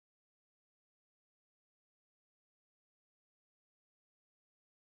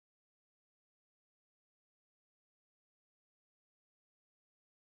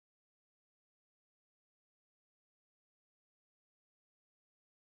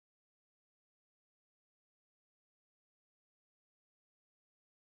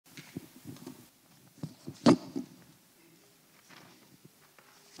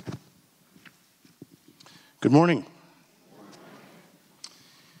Good morning.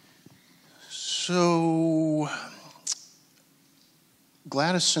 So,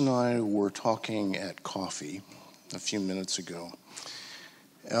 Gladys and I were talking at coffee a few minutes ago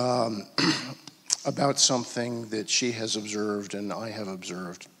about something that she has observed and I have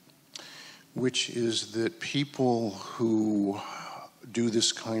observed, which is that people who do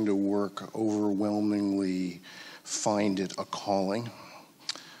this kind of work overwhelmingly find it a calling.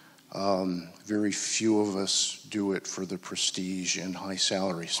 Very few of us do it for the prestige and high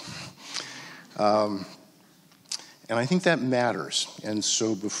salaries. And I think that matters. And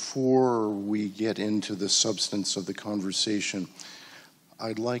so before we get into the substance of the conversation,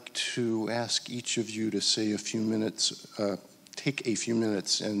 I'd like to ask each of you to say a few minutes, take a few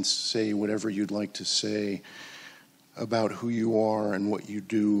minutes and say whatever you'd like to say about who you are and what you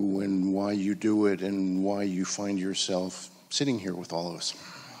do and why you do it and why you find yourself sitting here with all of us.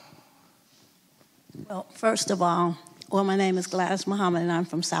 Well, first of all, my name is Gladys Muhammed, and I'm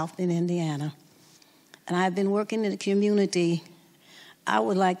from South Bend, Indiana. And I've been working in the community, I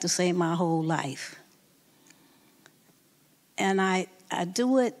would like to say, my whole life. And I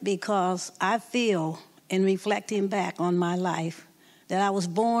do it because I feel, in reflecting back on my life, that I was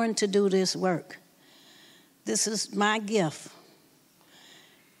born to do this work. This is my gift.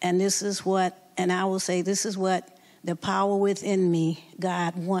 And this is what, and I will say, this is what the power within me,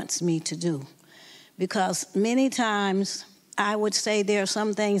 God wants me to do. Because many times I would say there are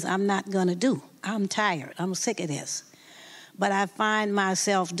some things I'm not going to do. I'm tired. I'm sick of this. But I find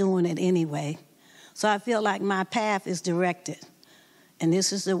myself doing it anyway. So I feel like my path is directed. And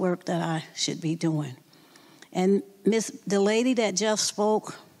this is the work that I should be doing. And the lady that just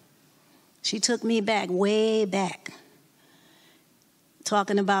spoke, she took me back, way back,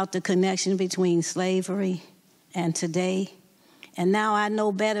 talking about the connection between slavery and today. And now I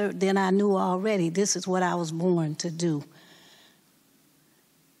know better than I knew already. This is what I was born to do.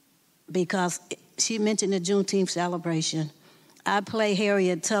 Because she mentioned the Juneteenth celebration. I play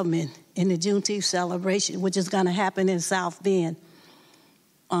Harriet Tubman in the Juneteenth celebration, which is going to happen in South Bend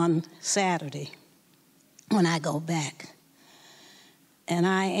on Saturday when I go back. And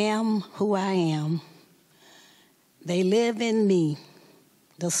I am who I am. They live in me.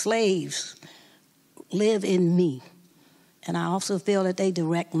 The slaves live in me. And I also feel that they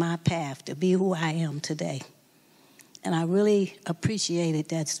direct my path to be who I am today. And I really appreciated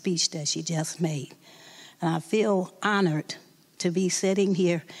that speech that she just made. And I feel honored to be sitting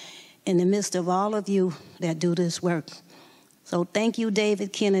here in the midst of all of you that do this work. So thank you,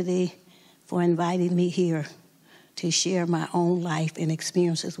 David Kennedy, for inviting me here to share my own life and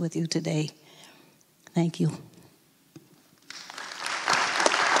experiences with you today. Thank you.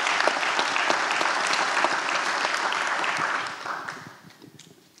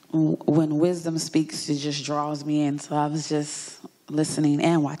 When wisdom speaks, it just draws me in. So I was just listening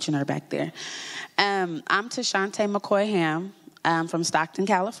and watching her back there. I'm Tashante McCoy-Ham. I'm from Stockton,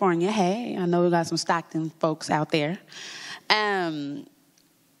 California. Hey, I know we got some Stockton folks out there. I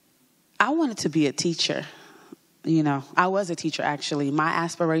wanted to be a teacher. You know, I was a teacher, actually. My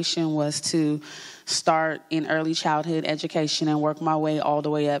aspiration was to start in early childhood education and work my way all the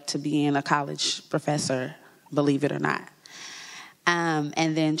way up to being a college professor, believe it or not.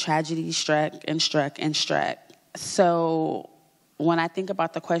 And then tragedy struck and struck and struck. So when I think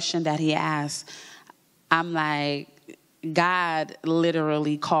about the question that he asked, I'm like, God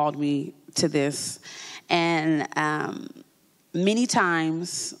literally called me to this. And many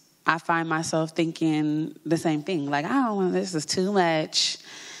times I find myself thinking the same thing. Like, this is too much.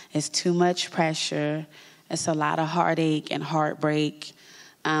 It's too much pressure. It's a lot of heartache and heartbreak.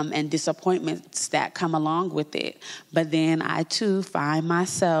 And disappointments that come along with it. But then I, too, find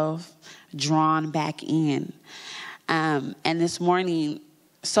myself drawn back in. And this morning,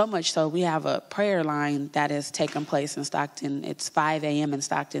 so much so, we have a prayer line that has taken place in Stockton. It's 5 a.m. in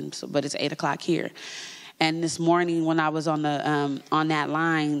Stockton, but it's 8 o'clock here. And this morning, when I was on that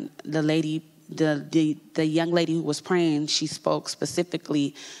line, the young lady who was praying, she spoke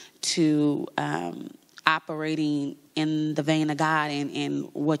specifically to operating in the vein of God and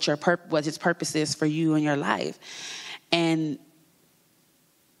what His purpose is for you in your life. And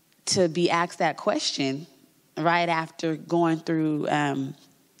to be asked that question right after going through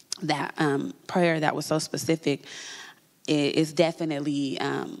that prayer that was so specific is definitely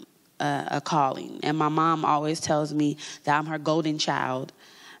a calling. And my mom always tells me that I'm her golden child.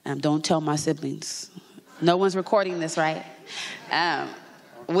 Don't tell my siblings. No one's recording this, right?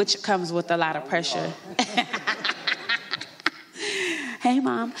 Which comes with a lot of pressure. Hey,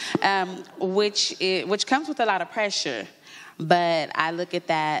 Mom. Which comes with a lot of pressure. But I look at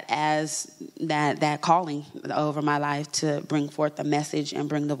that as that calling over my life to bring forth a message and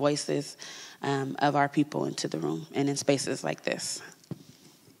bring the voices of our people into the room and in spaces like this.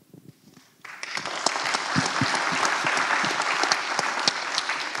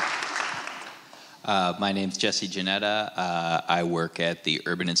 My name's Jesse Janetta. I work at the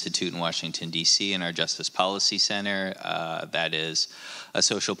Urban Institute in Washington, D.C. in our Justice Policy Center. That is a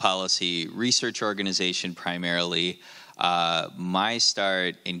social policy research organization primarily. My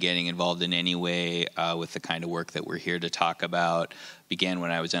start in getting involved in any way with the kind of work that we're here to talk about began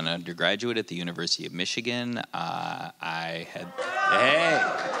when I was an undergraduate at the University of Michigan. Who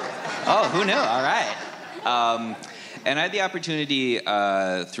knew? All right. And I had the opportunity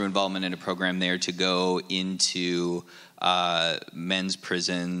through involvement in a program there to go into men's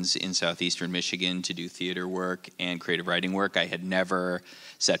prisons in southeastern Michigan to do theater work and creative writing work. I had never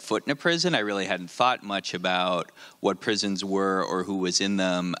set foot in a prison. I really hadn't thought much about what prisons were or who was in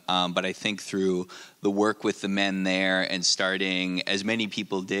them. But I think through the work with the men there and starting, as many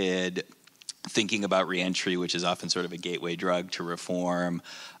people did, thinking about reentry, which is often sort of a gateway drug to reform,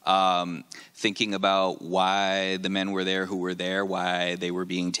 thinking about why the men were there who were there, why they were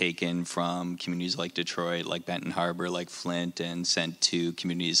being taken from communities like Detroit, like Benton Harbor, like Flint, and sent to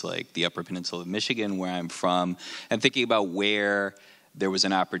communities like the Upper Peninsula of Michigan, where I'm from, and thinking about where there was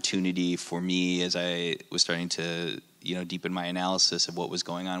an opportunity for me as I was starting to deepen my analysis of what was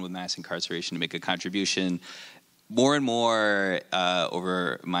going on with mass incarceration to make a contribution. More and more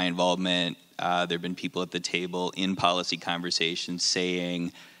over my involvement, there have been people at the table in policy conversations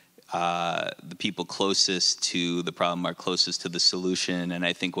saying the people closest to the problem are closest to the solution. And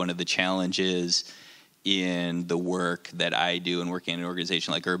I think one of the challenges in the work that I do and working in an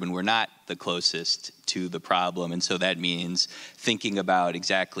organization like Urban, we're not the closest to the problem. And so that means thinking about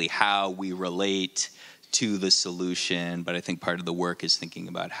exactly how we relate to the solution, but I think part of the work is thinking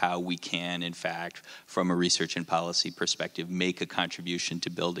about how we can, in fact, from a research and policy perspective, make a contribution to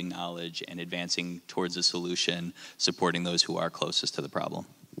building knowledge and advancing towards a solution, supporting those who are closest to the problem.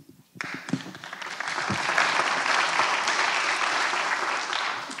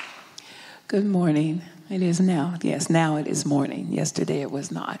 Good morning. It is now. Yes, now it is morning. Yesterday it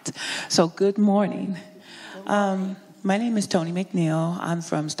was not. So good morning. My name is Toni McNeil. I'm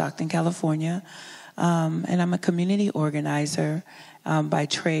from Stockton, California. And I'm a community organizer by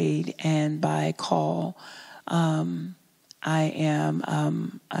trade and by call. I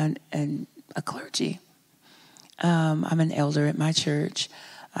am a clergy. I'm an elder at my church.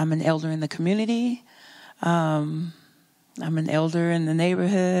 I'm an elder in the community. I'm an elder in the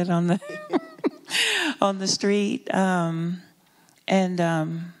neighborhood on the on the street.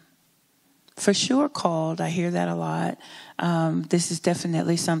 For sure called. I hear that a lot. This is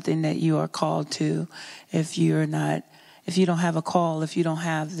definitely something that you are called to. If you don't have a call, if you don't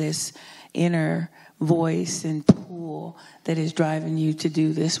have this inner voice and pull that is driving you to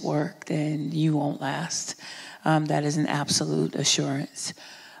do this work, then you won't last. That is an absolute assurance.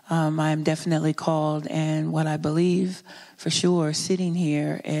 I am definitely called, and what I believe for sure sitting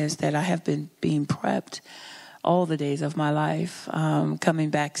here is that I have been being prepped all the days of my life, coming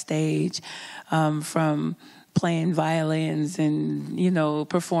backstage from playing violins and,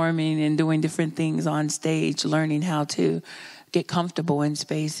 performing and doing different things on stage, learning how to get comfortable in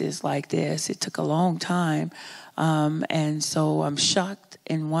spaces like this. It took a long time. And so I'm shocked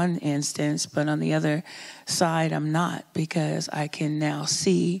in one instance, but on the other side, I'm not, because I can now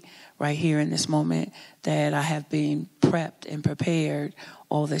see right here in this moment that I have been prepped and prepared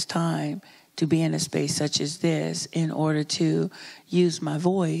all this time to be in a space such as this in order to use my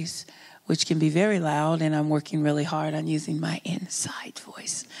voice, which can be very loud, and I'm working really hard on using my inside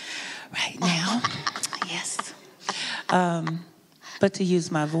voice right now. Yes. But to use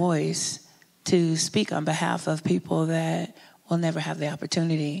my voice to speak on behalf of people that will never have the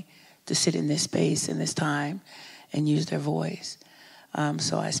opportunity to sit in this space in this time and use their voice.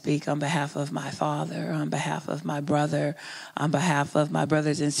 So I speak on behalf of my father, on behalf of my brother, on behalf of my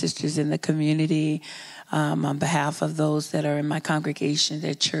brothers and sisters in the community, on behalf of those that are in my congregation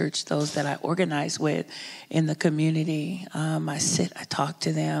at church, those that I organize with in the community. I sit, I talk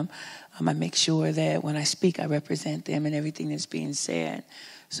to them. I make sure that when I speak, I represent them in everything that's being said.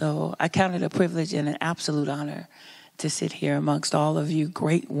 So I count it a privilege and an absolute honor to sit here amongst all of you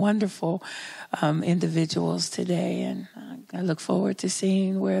great, wonderful individuals today. And I look forward to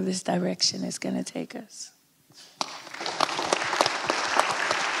seeing where this direction is going to take us.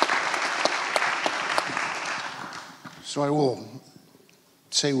 So I will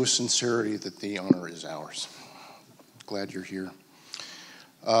say with sincerity that the honor is ours. Glad you're here.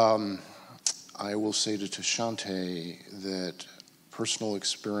 I will say to Tashante that personal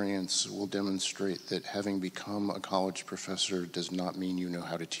experience will demonstrate that having become a college professor does not mean you know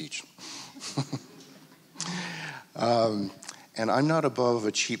how to teach. And I'm not above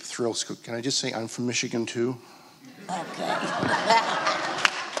a cheap thrill. Can I just say I'm from Michigan too? Okay.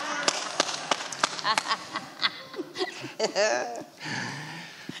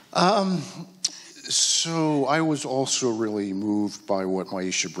 So I was also really moved by what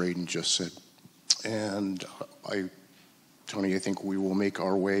Maisha Braden just said. And Toni, I think we will make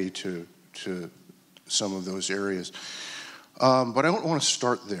our way to some of those areas. But I don't want to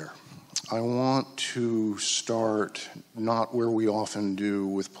start there. I want to start not where we often do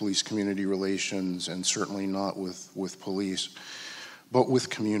with police-community relations, and certainly not with police, but with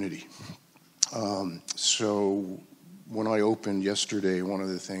community. So when I opened yesterday, one of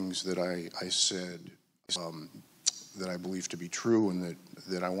the things that I said that I believe to be true and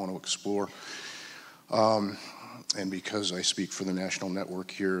that I want to explore, and because I speak for the national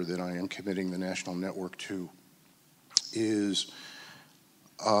network here, that I am committing the national network to, is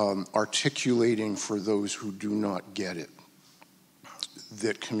articulating for those who do not get it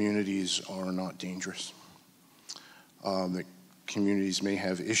that communities are not dangerous, that communities may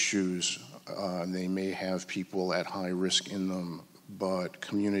have issues, they may have people at high risk in them, but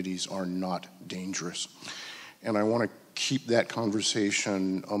communities are not dangerous. And I want to keep that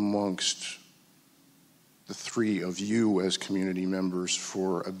conversation amongst the three of you as community members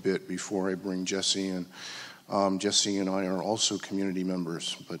for a bit before I bring Jesse in. Jesse and I are also community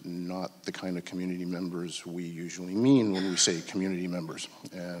members, but not the kind of community members we usually mean when we say community members.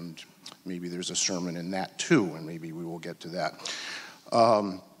 And maybe there's a sermon in that too, and maybe we will get to that.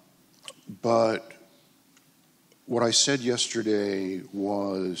 But what I said yesterday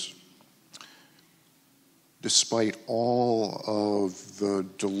was, despite all of the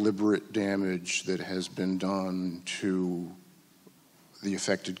deliberate damage that has been done to the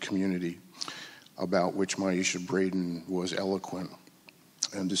affected community, about which Maisha Braden was eloquent,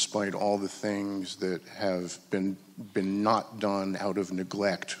 and despite all the things that have been not done out of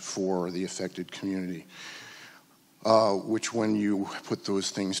neglect for the affected community, which when you put those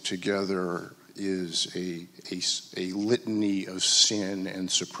things together is a litany of sin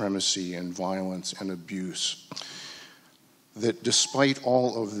and supremacy and violence and abuse, that despite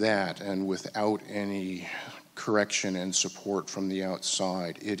all of that and without any correction and support from the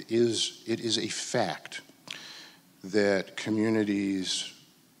outside, it is a fact that communities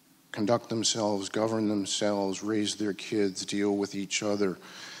conduct themselves, govern themselves, raise their kids, deal with each other,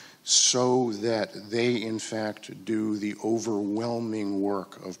 so that they in fact do the overwhelming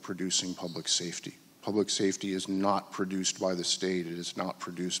work of producing public safety. Public safety is not produced by the state, it is not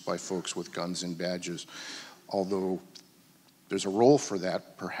produced by folks with guns and badges, although there's a role for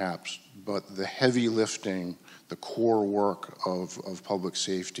that perhaps, but the heavy lifting, the core work of public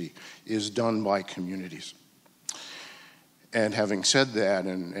safety is done by communities. And having said that,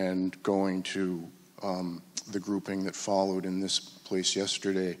 and going to the grouping that followed in this place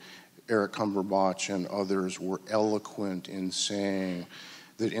yesterday, Eric Cumberbatch and others were eloquent in saying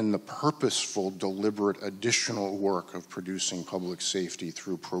that in the purposeful, deliberate, additional work of producing public safety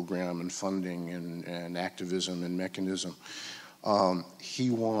through program and funding and activism and mechanism, he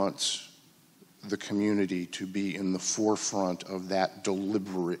wants the community to be in the forefront of that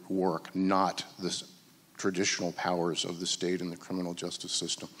deliberate work, not the traditional powers of the state and the criminal justice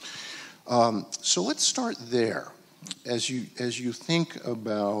system. So let's start there. As you think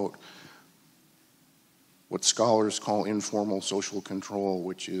about what scholars call informal social control,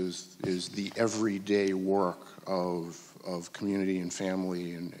 which is the everyday work of community and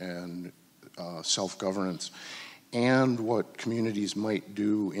family and self-governance, and what communities might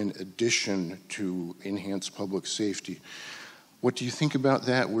do in addition to enhance public safety. What do you think about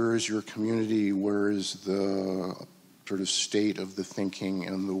that? Where is your community? Where is the sort of state of the thinking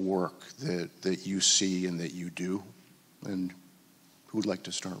and the work that you see and that you do? And who would like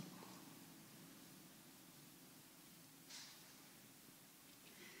to start?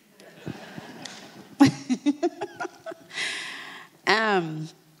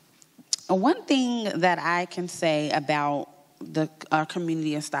 One thing that I can say about our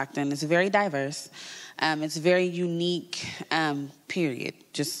community in Stockton is very diverse. It's a very unique, period.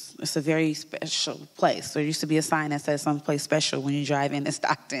 It's a very special place. There used to be a sign that says someplace special when you drive into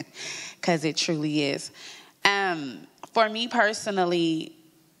Stockton, because it truly is. For me personally,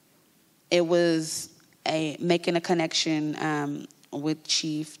 it was making a connection with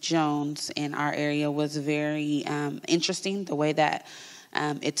Chief Jones in our area was very interesting, the way that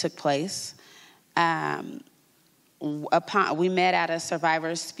it took place. we met at a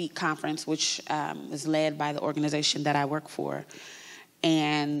Survivors Speak conference, which is led by the organization that I work for.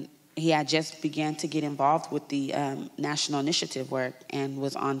 And he had just began to get involved with the national initiative work and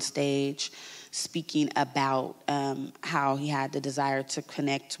was on stage speaking about how he had the desire to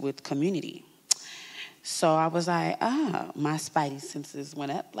connect with community. So I was like, my spidey senses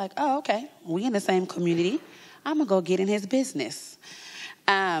went up. Like, oh, okay, we in the same community. I'm going to go get in his business.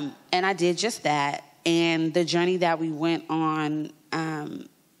 And I did just that. And the journey that we went on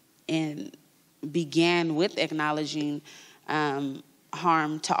and began with acknowledging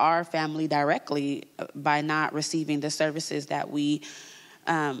harm to our family directly by not receiving the services that we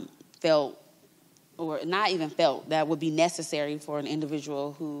felt, or not even felt, that would be necessary for an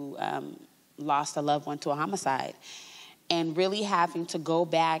individual who lost a loved one to a homicide. And really having to go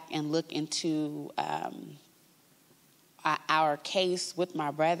back and look into our case with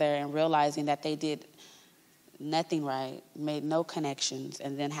my brother and realizing that they did nothing right, made no connections,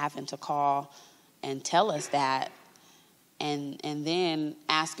 and then having to call and tell us that, and then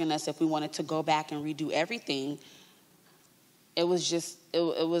asking us if we wanted to go back and redo everything. It was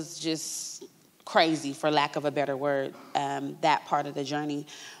just crazy, for lack of a better word, that part of the journey.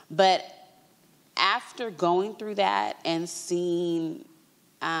 But after going through that and seeing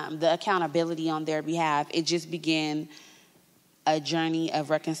the accountability on their behalf, it just began a journey of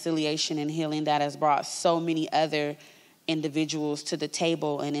reconciliation and healing that has brought so many other individuals to the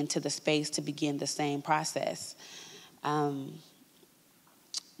table and into the space to begin the same process.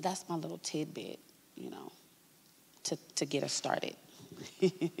 That's my little tidbit, to get us started.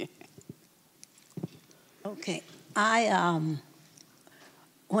 Okay.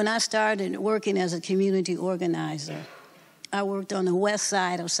 When I started working as a community organizer, I worked on the west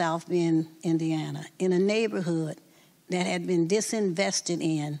side of South Bend, Indiana, in a neighborhood that had been disinvested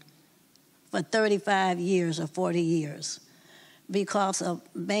in for 35 years or 40 years because of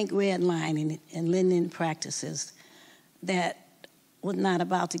bank redlining and lending practices that was not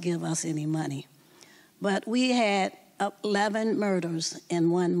about to give us any money. But we had 11 murders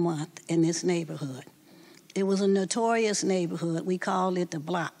in 1 month in this neighborhood. It was a notorious neighborhood. We called it the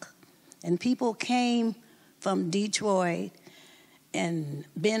Block. And people came from Detroit and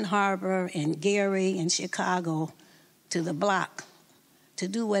Ben Harbor and Gary and Chicago to the Block to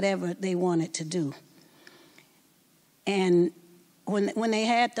do whatever they wanted to do. And when they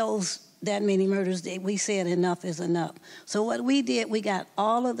had that many murders, we said enough is enough. So what we did, we got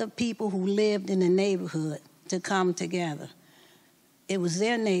all of the people who lived in the neighborhood to come together. It was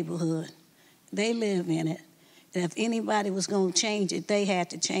their neighborhood. They live in it. And if anybody was going to change it, they had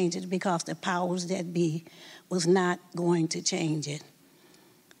to change it because the powers that be was not going to change it.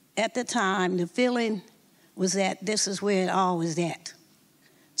 At the time, the feeling was that this is where it all was at.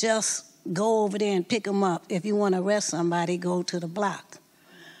 Just go over there and pick them up. If you want to arrest somebody, go to the Block.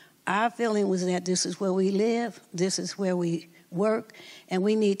 Our feeling was that this is where we live, this is where we work, and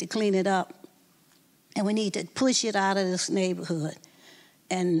we need to clean it up. And we need to push it out of this neighborhood.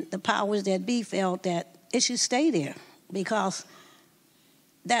 And the powers that be felt that it should stay there because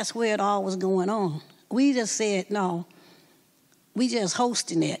that's where it all was going on. We just said, no, we just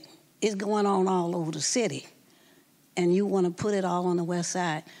hosting it. It's going on all over the city. And you want to put it all on the west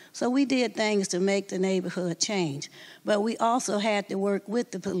side. So we did things to make the neighborhood change. But we also had to work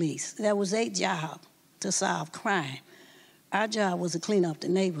with the police. That was their job, to solve crime. Our job was to clean up the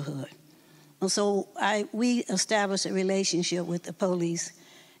neighborhood. And so we established a relationship with the police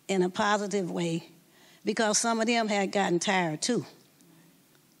in a positive way because some of them had gotten tired too.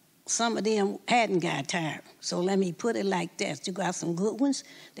 Some of them hadn't got tired. So let me put it like this. You got some good ones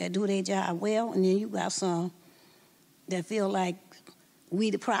that do their job well, and then you got some that feel like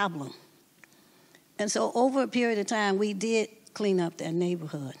we the problem. And so over a period of time, we did clean up that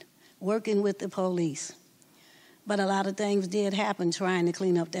neighborhood, working with the police. But a lot of things did happen trying to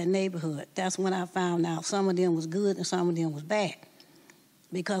clean up that neighborhood. That's when I found out some of them was good and some of them was bad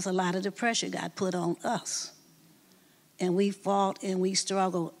because a lot of the pressure got put on us. And we fought and we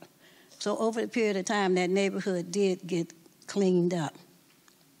struggled. So over a period of time, that neighborhood did get cleaned up.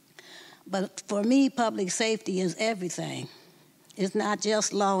 But for me, public safety is everything. It's not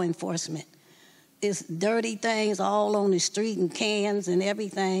just law enforcement. It's dirty things all on the street and cans and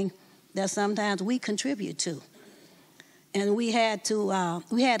everything that sometimes we contribute to. And we had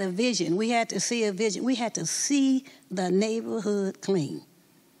a vision. We had to see a vision. We had to see the neighborhood clean.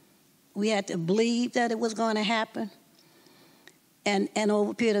 We had to believe that it was going to happen. And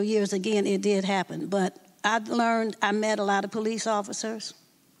over a period of years, again, it did happen. But I met a lot of police officers.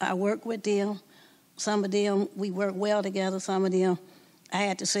 I worked with them. Some of them, we worked well together. Some of them, I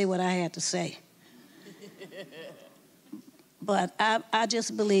had to say what I had to say. But I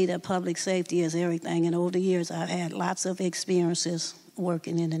just believe that public safety is everything. And over the years, I've had lots of experiences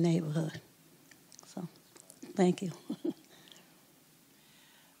working in the neighborhood. So, thank you.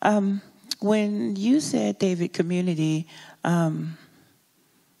 When you said, David, community,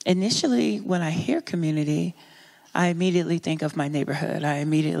 initially when I hear community, I immediately think of my neighborhood. I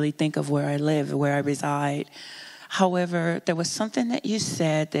immediately think of where I live, where I reside. However, there was something that you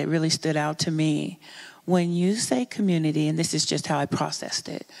said that really stood out to me. When you say community, and this is just how I processed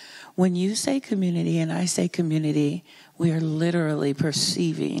it, when you say community and I say community, we are literally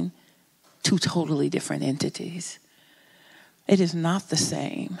perceiving two totally different entities. It is not the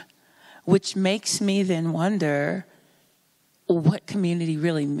same, which makes me then wonder what community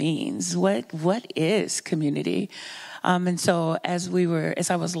really means. What is community? And so as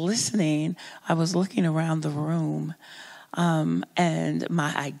I was listening, I was looking around the room, and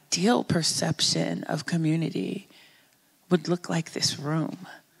my ideal perception of community would look like this room.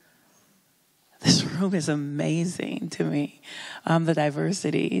 This room is amazing to me. The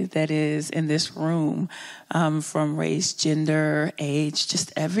diversity that is in this room, from race, gender, age,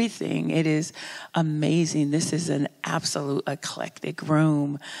 just everything. It is amazing. This is an absolute eclectic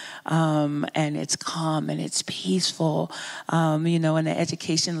room. And it's calm and it's peaceful. And the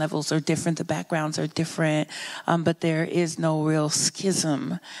education levels are different. The backgrounds are different. But there is no real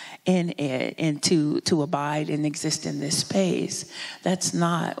schism in it, and to abide and exist in this space. That's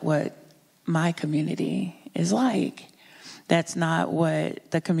not what my community is like. That's not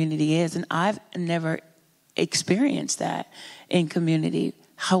what the community is. And I've never experienced that in community.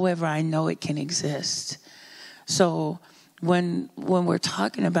 However, I know it can exist. So when we're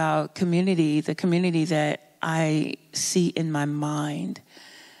talking about community, the community that I see in my mind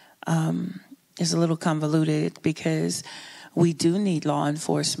is a little convoluted, because we do need law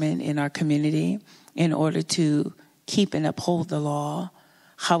enforcement in our community in order to keep and uphold the law.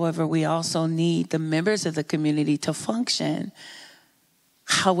 However, we also need the members of the community to function.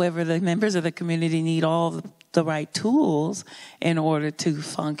 However, the members of the community need all the right tools in order to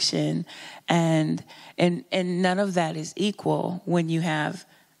function. And none of that is equal when you have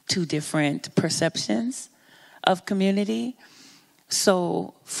two different perceptions of community.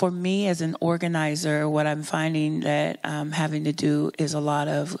 So for me as an organizer, what I'm finding that I'm having to do is a lot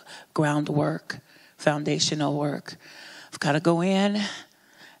of groundwork, foundational work. I've got to go in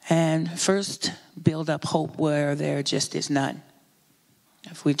and first build up hope where there just is none,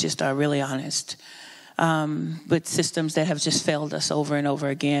 if we just are really honest, with systems that have just failed us over and over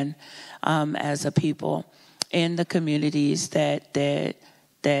again, as a people in the communities that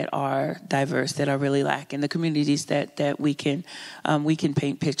are diverse, that are really lacking, the communities that we can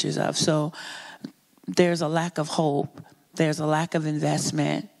paint pictures of. So there's a lack of hope. There's a lack of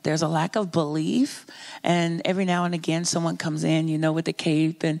investment. There's a lack of belief. And every now and again, someone comes in, with the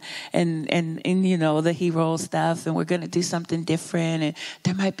cape and the hero stuff, and we're going to do something different. And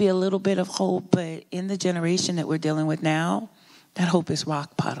there might be a little bit of hope, but in the generation that we're dealing with now, that hope is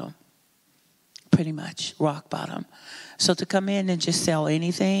rock bottom. Pretty much rock bottom. So to come in and just sell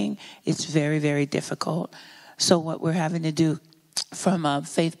anything, it's very, very difficult. So what we're having to do from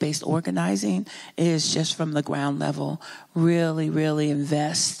faith-based organizing is just from the ground level, really, really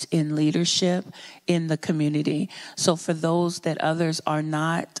invest in leadership in the community. So for those that others are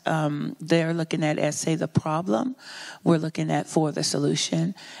not, they're looking at as, say, the problem, we're looking at for the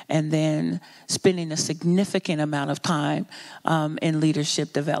solution, and then spending a significant amount of time in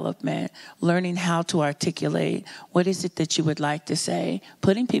leadership development, learning how to articulate what is it that you would like to say,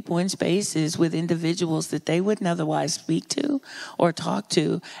 putting people in spaces with individuals that they wouldn't otherwise speak to or talk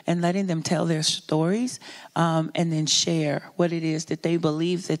to, and letting them tell their stories, and then share what it is that they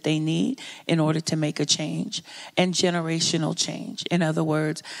believe that they need in order to make a change, and generational change. In other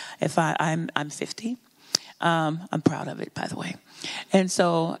words, if I'm 50, I'm proud of it, by the way. And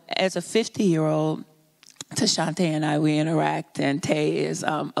so as a 50-year-old, Tashante and I, we interact, and Tay is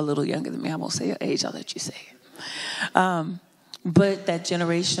a little younger than me. I won't say her age, I'll let you say it. But that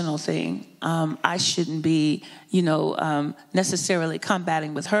generational thing, I shouldn't be, necessarily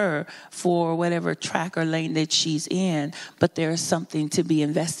combating with her for whatever track or lane that she's in, but there is something to be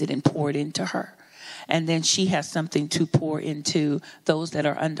invested and poured into her. And then she has something to pour into those that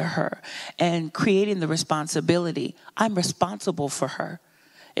are under her. And creating the responsibility, I'm responsible for her.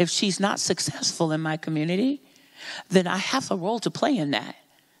 If she's not successful in my community, then I have a role to play in that.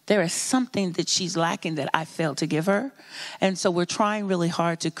 There is something that she's lacking that I failed to give her. And so we're trying really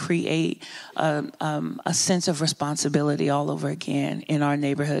hard to create a sense of responsibility all over again in our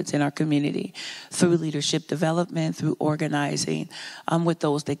neighborhoods, in our community, through leadership development, through organizing with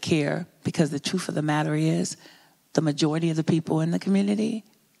those that care. Because the truth of the matter is, the majority of the people in the community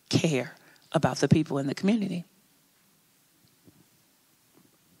care about the people in the community.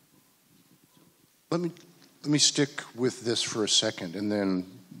 Let me stick with this for a second, and then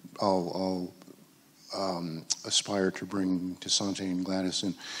I'll aspire to bring Desante and Gladys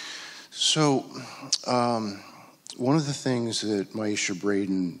in. So, one of the things that Maisha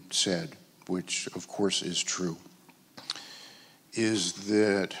Braden said, which of course is true, is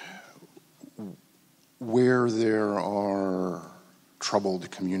that where there are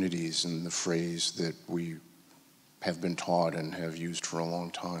troubled communities, in the phrase that we have been taught and have used for a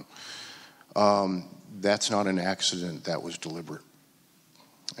long time, that's not an accident, that was deliberate.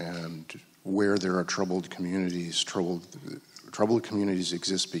 And where there are troubled communities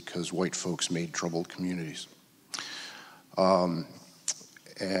exist because white folks made troubled communities. And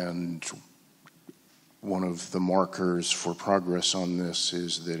one of the markers for progress on this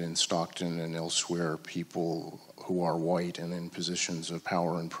is that in Stockton and elsewhere, people who are white and in positions of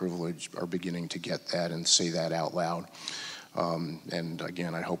power and privilege are beginning to get that and say that out loud. And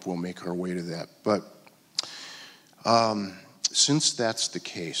again, I hope we'll make our way to that. But since that's the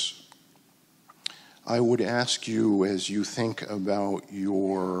case, I would ask you, as you think about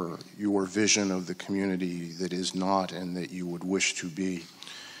your vision of the community that is not and that you would wish to be,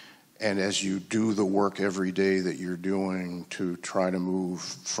 and as you do the work every day that you're doing to try to move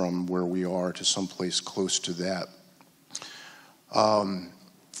from where we are to someplace close to that,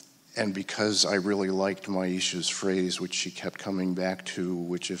 and because I really liked Maisha's phrase, which she kept coming back to,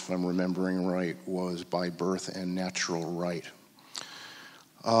 which, if I'm remembering right, was by birth and natural right.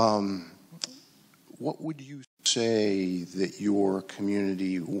 What would you say that your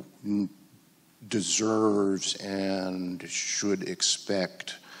community deserves and should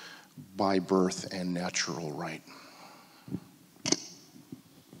expect by birth and natural right?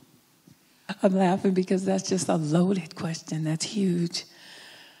 I'm laughing because that's just a loaded question. That's huge.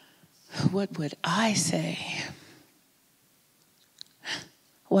 What would I say?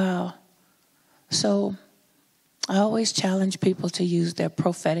 Wow. So I always challenge people to use their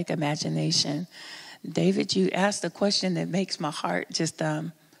prophetic imagination. David, you asked a question that makes my heart just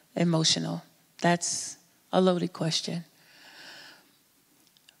emotional. That's a loaded question.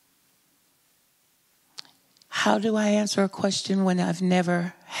 How do I answer a question when I've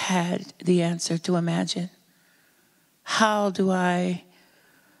never had the answer to imagine? How do I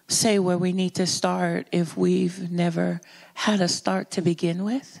say where we need to start if we've never had a start to begin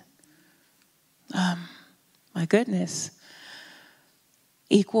with? My goodness.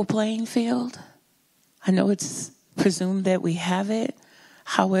 Equal playing field? I know it's presumed that we have it.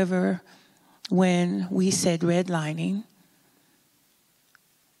 However, when we said redlining,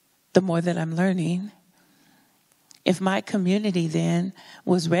 the more that I'm learning, if my community then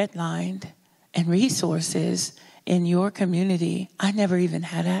was redlined and resources in your community I never even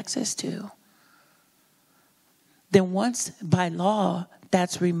had access to, then once by law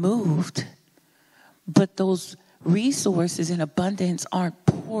that's removed, but those resources in abundance aren't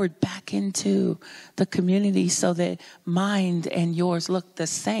poured back into the community so that mine and yours look the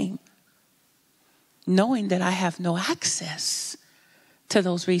same, knowing that I have no access to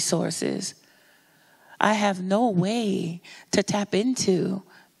those resources, I have no way to tap into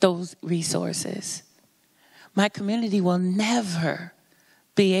those resources, my community will never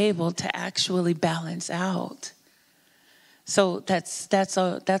be able to actually balance out. So that's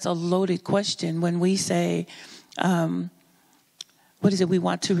a loaded question. When we say, what is it we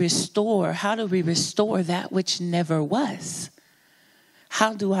want to restore? How do we restore that which never was?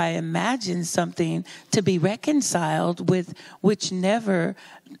 How do I imagine something to be reconciled with which never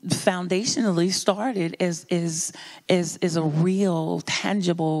foundationally started as a real,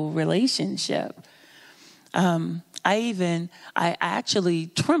 tangible relationship? I actually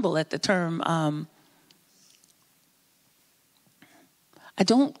tremble at the term. I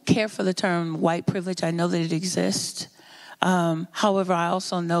don't care for the term white privilege. I know that it exists. However, I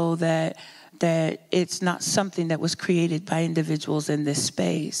also know that it's not something that was created by individuals in this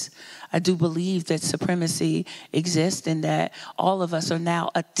space. I do believe that supremacy exists and that all of us are now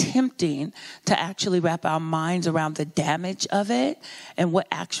attempting to actually wrap our minds around the damage of it and what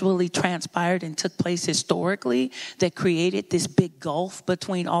actually transpired and took place historically that created this big gulf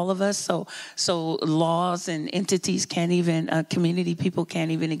between all of us. So laws and entities can't even, community people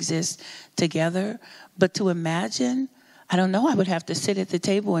can't even exist together. But to imagine, I don't know, I would have to sit at the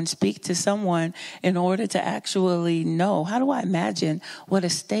table and speak to someone in order to actually know, how do I imagine what a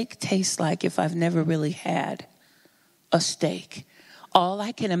steak tastes like if I've never really had a steak? All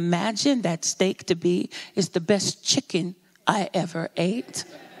I can imagine that steak to be is the best chicken I ever ate.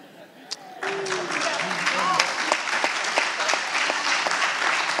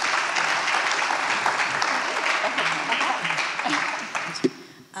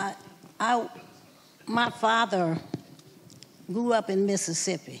 My father grew up in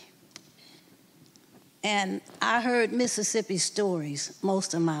Mississippi, and I heard Mississippi stories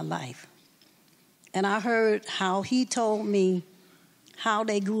most of my life. And I heard how he told me how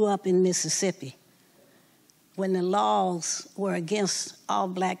they grew up in Mississippi when the laws were against all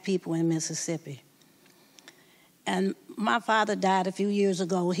black people in Mississippi. And my father died a few years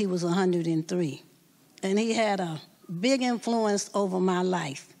ago. He was 103. And he had a big influence over my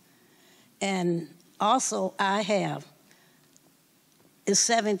life. And also it's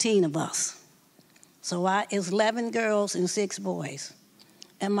 17 of us. So it's 11 girls and 6 boys.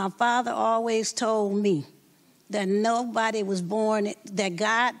 And my father always told me that nobody was born, that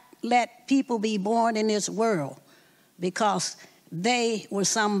God let people be born in this world because they were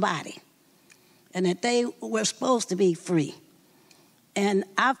somebody and that they were supposed to be free. And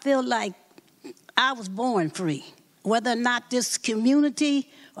I feel like I was born free. Whether or not this community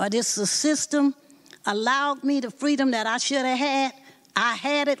or this system allowed me the freedom that I should have had, I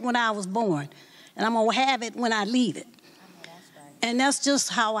had it when I was born. And I'm going to have it when I leave it. And that's just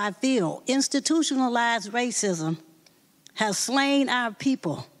how I feel. Institutionalized racism has slain our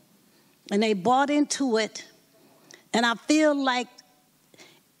people. And they bought into it. And I feel like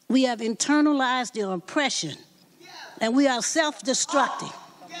we have internalized the oppression. And we are self-destructing.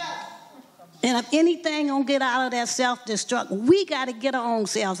 And if anything gonna get out of that self-destruct, we got to get our own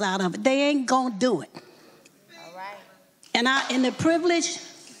selves out of it. They ain't gonna do it. All right. And in the privilege,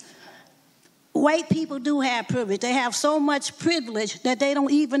 white people do have privilege. They have so much privilege that they don't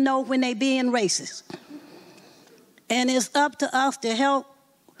even know when they being racist. And it's up to us to help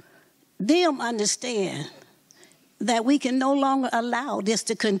them understand that we can no longer allow this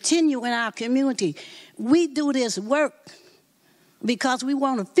to continue in our community. We do this work because we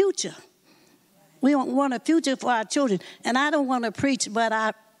want a future. We want a future for our children. And I don't want to preach,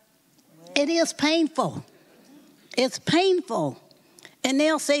 but it is painful. It's painful. And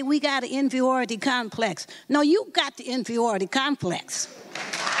they'll say we got an inferiority complex. No, you got the inferiority complex.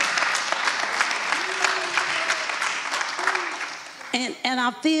 And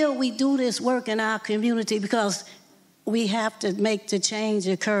I feel we do this work in our community because we have to make the change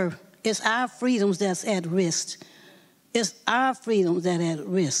occur. It's our freedoms that's at risk. It's our freedoms that are at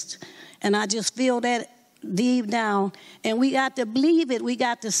risk. And I just feel that deep down. And we got to believe it. We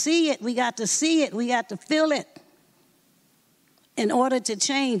got to see it. We got to see it. We got to feel it in order to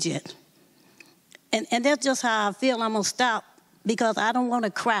change it. And that's just how I feel. I'm going to stop because I don't want to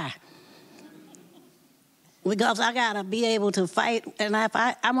cry. Because I got to be able to fight. And I'm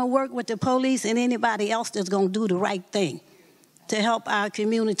going to work with the police and anybody else that's going to do the right thing to help our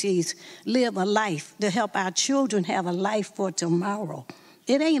communities live a life, to help our children have a life for tomorrow.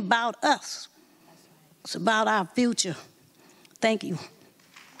 It ain't about us. It's about our future. Thank you.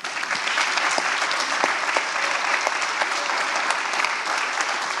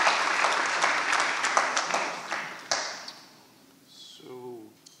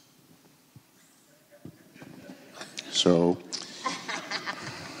 So,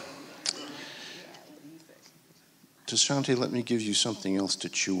 Shante, let me give you something else to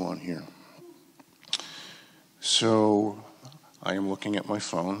chew on here. So, I am looking at my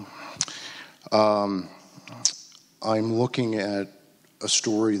phone. I'm looking at a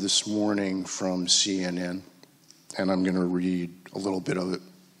story this morning from CNN, and I'm going to read a little bit of it.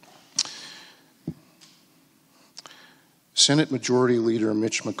 Senate Majority Leader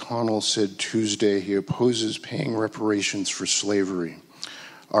Mitch McConnell said Tuesday he opposes paying reparations for slavery,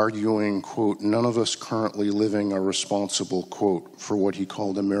 arguing, quote, none of us currently living are responsible, quote, for what he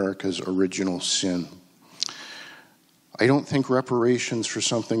called America's original sin. I don't think reparations for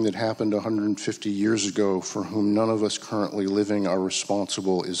something that happened 150 years ago for whom none of us currently living are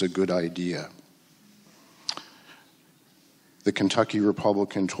responsible is a good idea. The Kentucky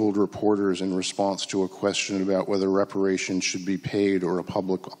Republican told reporters in response to a question about whether reparations should be paid or a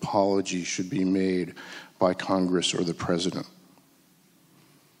public apology should be made by Congress or the president.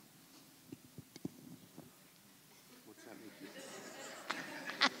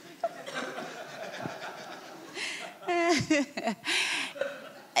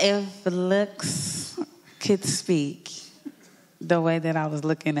 If looks could speak, the way that I was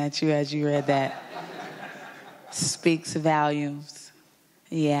looking at you as you read that speaks volumes.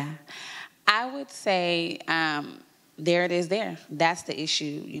 Yeah. I would say there it is there. That's the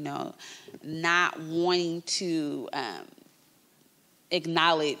issue, you know, not wanting to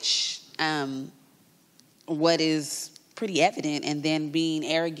acknowledge what is pretty evident and then being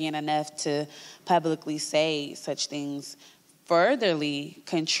arrogant enough to publicly say such things furtherly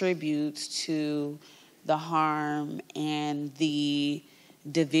contributes to the harm and the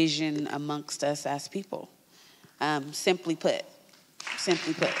division amongst us as people. Simply put.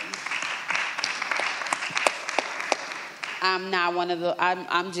 I'm not one of the,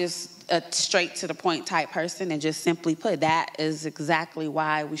 I'm just a straight to the point type person, and just simply put, that is exactly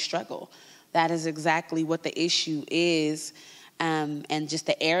why we struggle. That is exactly what the issue is, and just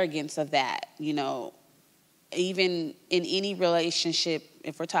the arrogance of that, you know. Even in any relationship,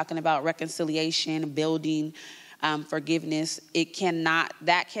 if we're talking about reconciliation, building, forgiveness,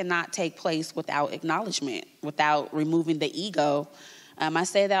 that cannot take place without acknowledgement, without removing the ego. I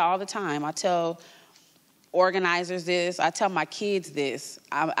say that all the time. I tell organizers this, I tell my kids this,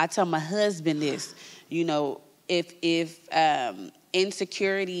 I tell my husband this, you know, if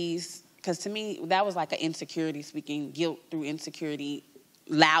insecurities, because to me, that was like an insecurity speaking, guilt through insecurity,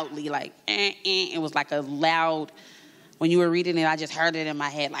 loudly, like, it was like a loud, when you were reading it, I just heard it in my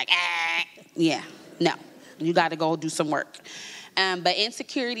head, like, yeah, no, you got to go do some work. But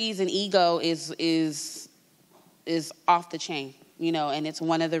insecurities and ego is off the chain, you know, and it's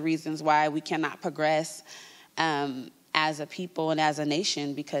one of the reasons why we cannot progress as a people and as a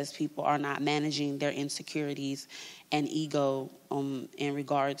nation, because people are not managing their insecurities and ego in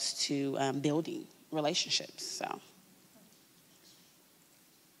regards to building relationships, so.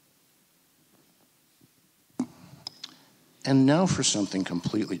 And now for something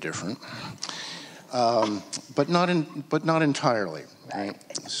completely different, but not entirely.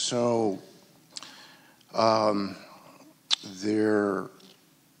 Right? So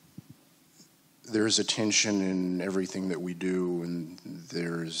there's a tension in everything that we do, and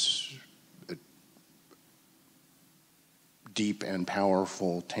there's a deep and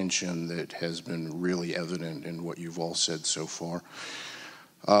powerful tension that has been really evident in what you've all said so far.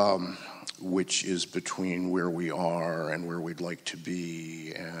 Which is between where we are and where we'd like to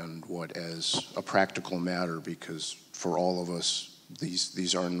be, and what, as a practical matter, because for all of us,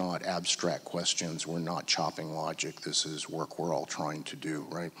 these are not abstract questions. We're not chopping logic. This is work we're all trying to do,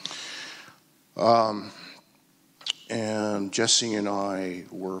 right? And Jesse and I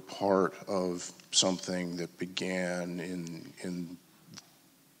were part of something that began in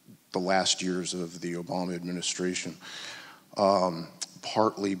the last years of the Obama administration.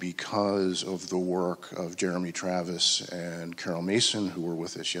 Partly because of the work of Jeremy Travis and Carol Mason, who were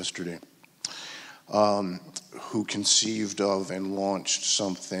with us yesterday, who conceived of and launched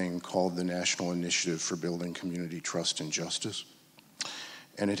something called the National Initiative for Building Community Trust and Justice.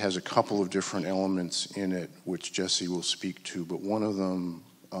 And it has a couple of different elements in it, which Jesse will speak to, but one of them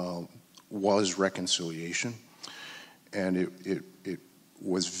was reconciliation. And it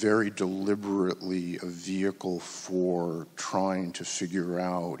was very deliberately a vehicle for trying to figure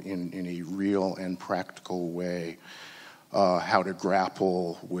out in a real and practical way how to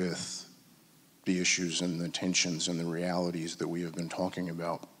grapple with the issues and the tensions and the realities that we have been talking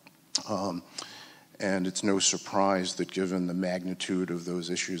about. And it's no surprise that given the magnitude of those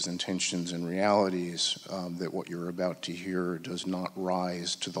issues and tensions and realities, that what you're about to hear does not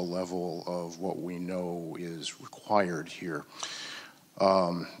rise to the level of what we know is required here.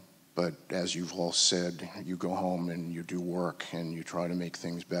 But as you've all said, you go home and you do work and you try to make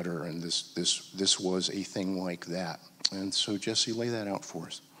things better, and this was a thing like that. And so, Jesse, lay that out for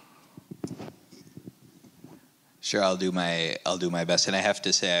us. Sure, I'll do my best. And I have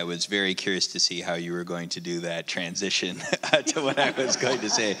to say, I was very curious to see how you were going to do that transition to what I was going to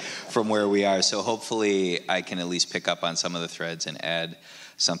say from where we are. So hopefully I can at least pick up on some of the threads and add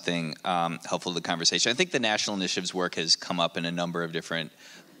something helpful to the conversation. I think the National Initiatives work has come up in a number of different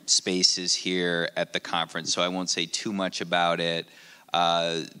spaces here at the conference, so I won't say too much about it.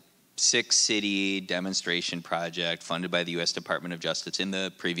 6-city demonstration project funded by the U.S. Department of Justice in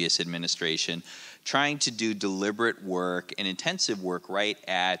the previous administration, trying to do deliberate work and intensive work right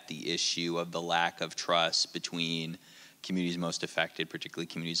at the issue of the lack of trust between communities most affected, particularly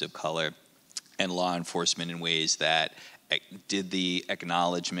communities of color, and law enforcement in ways that did the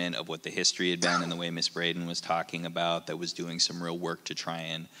acknowledgement of what the history had been and the way Ms. Braden was talking about, that was doing some real work to try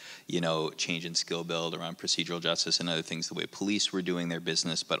and, change and skill build around procedural justice and other things, the way police were doing their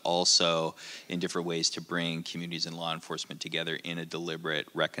business, but also in different ways to bring communities and law enforcement together in a deliberate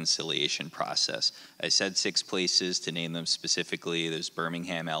reconciliation process. I said 6 places to name them specifically. There's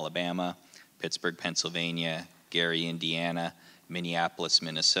Birmingham, Alabama, Pittsburgh, Pennsylvania, Gary, Indiana, Minneapolis,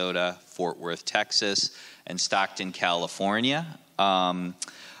 Minnesota, Fort Worth, Texas, and Stockton, California.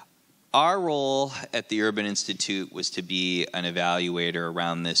 Our role at the Urban Institute was to be an evaluator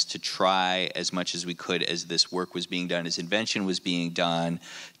around this, to try as much as we could as this work was being done, as invention was being done,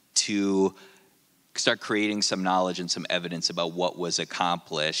 to start creating some knowledge and some evidence about what was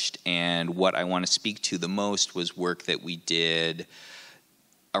accomplished. And what I want to speak to the most was work that we did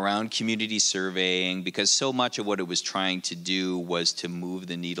around community surveying, because so much of what it was trying to do was to move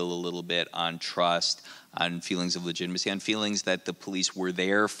the needle a little bit on trust, on feelings of legitimacy, on feelings that the police were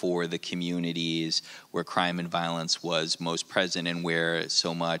there for the communities where crime and violence was most present and where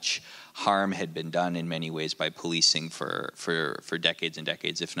so much harm had been done in many ways by policing for decades and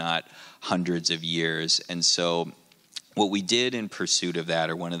decades, if not hundreds of years. And so what we did in pursuit of that,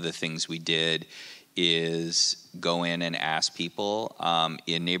 or one of the things we did, is go in and ask people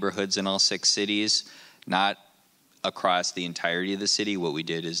in neighborhoods in all 6 cities, not across the entirety of the city. What we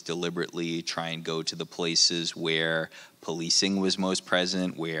did is deliberately try and go to the places where policing was most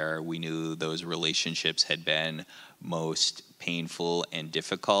present, where we knew those relationships had been most painful and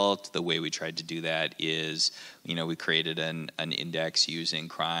difficult. The way we tried to do that is, we created an index using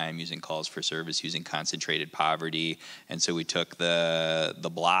crime, using calls for service, using concentrated poverty. And so we took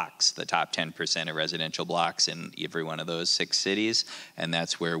the blocks, the top 10% of residential blocks in every one of those 6 cities, and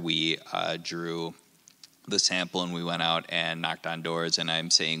that's where we drew the sample, and we went out and knocked on doors. And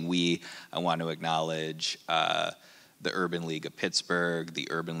I'm saying I want to acknowledge the Urban League of Pittsburgh, the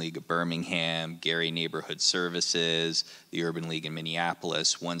Urban League of Birmingham, Gary Neighborhood Services, the Urban League in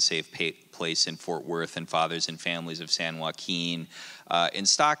Minneapolis, One Safe Place in Fort Worth, and Fathers and Families of San Joaquin, in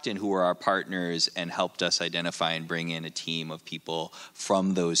Stockton, who were our partners and helped us identify and bring in a team of people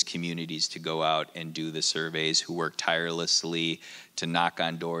from those communities to go out and do the surveys, who worked tirelessly to knock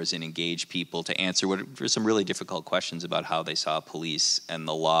on doors and engage people, to answer what were some really difficult questions about how they saw police and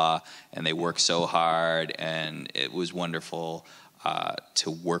the law. And they worked so hard, and it was wonderful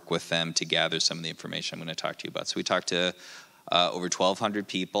to work with them to gather some of the information I'm going to talk to you about. So we talked to over 1,200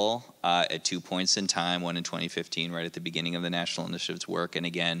 people at 2 points in time, one in 2015, right at the beginning of the National Initiative's work, and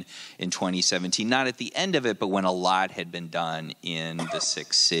again in 2017, not at the end of it, but when a lot had been done in the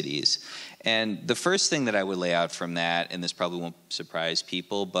 6 cities. And the first thing that I would lay out from that, and this probably won't surprise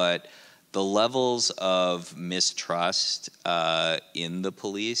people, but the levels of mistrust in the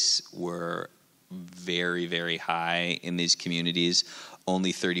police were very, very high in these communities.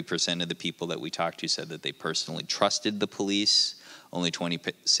 Only 30% of the people that we talked to said that they personally trusted the police. Only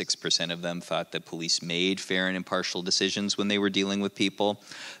 26% of them thought that police made fair and impartial decisions when they were dealing with people.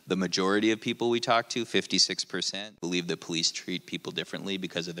 The majority of people we talked to, 56%, believe that police treat people differently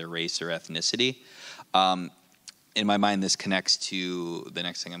because of their race or ethnicity. In my mind, this connects to the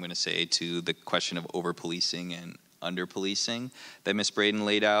next thing I'm going to say, to the question of over-policing and under-policing that Ms. Braden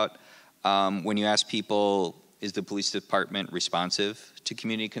laid out. When you ask people, is the police department responsive to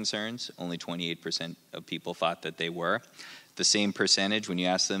community concerns? Only 28% of people thought that they were. The same percentage, when you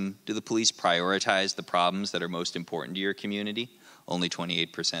ask them, do the police prioritize the problems that are most important to your community? Only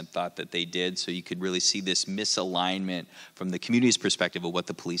 28% thought that they did. So you could really see this misalignment from the community's perspective of what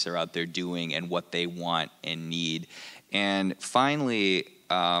the police are out there doing and what they want and need. And finally,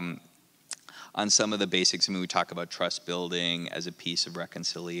 on some of the basics, we talk about trust building as a piece of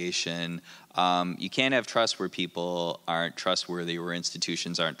reconciliation. You can't have trust where people aren't trustworthy, where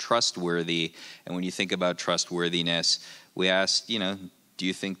institutions aren't trustworthy. And when you think about trustworthiness, we asked, do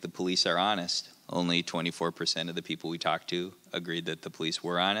you think the police are honest? Only 24% of the people we talked to agreed that the police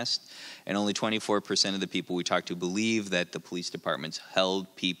were honest. And only 24% of the people we talked to believe that the police departments held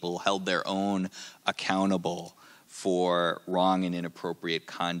their own accountable for wrong and inappropriate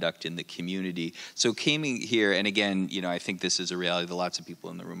conduct in the community. So came here, and again, I think this is a reality that lots of people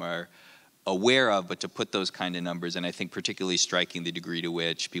in the room are aware of, but to put those kind of numbers, and I think particularly striking the degree to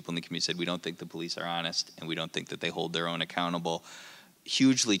which people in the community said, we don't think the police are honest, and we don't think that they hold their own accountable,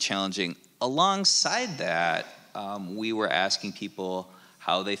 hugely challenging. Alongside that, we were asking people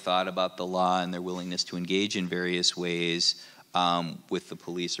how they thought about the law and their willingness to engage in various ways with the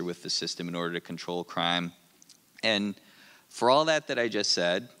police or with the system in order to control crime. And for all that I just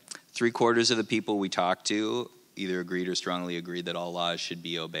said, 3/4 of the people we talked to either agreed or strongly agreed that all laws should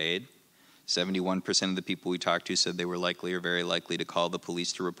be obeyed. 71% of the people we talked to said they were likely or very likely to call the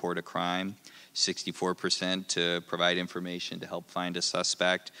police to report a crime. 64% to provide information to help find a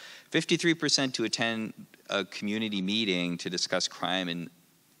suspect. 53% to attend a community meeting to discuss crime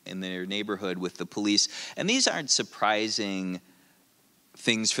in their neighborhood with the police. And these aren't surprising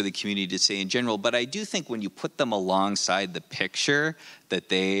things for the community to say in general, but I do think when you put them alongside the picture that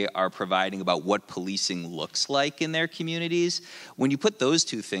they are providing about what policing looks like in their communities, when you put those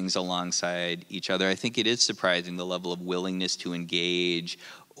two things alongside each other, I think it is surprising the level of willingness to engage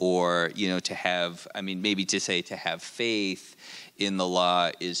or, to have, maybe to say to have faith in the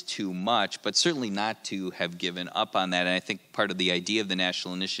law is too much, but certainly not to have given up on that. And I think part of the idea of the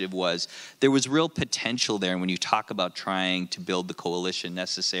national initiative was there was real potential there. And when you talk about trying to build the coalition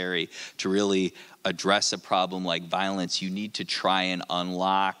necessary to really address a problem like violence, you need to try and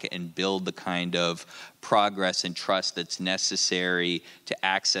unlock and build the kind of progress and trust that's necessary to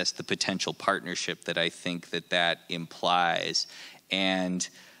access the potential partnership that I think that implies. And,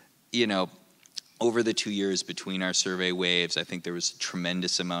 you know, over the 2 years between our survey waves, I think there was a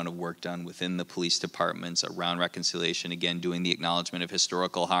tremendous amount of work done within the police departments around reconciliation, again, doing the acknowledgement of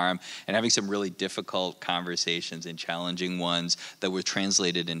historical harm and having some really difficult conversations and challenging ones that were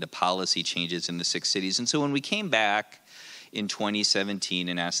translated into policy changes in the 6 cities. And so when we came back in 2017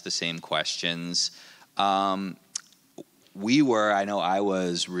 and asked the same questions, I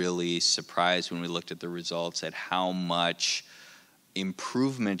was really surprised when we looked at the results at how much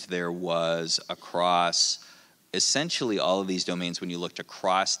improvement there was across essentially all of these domains when you looked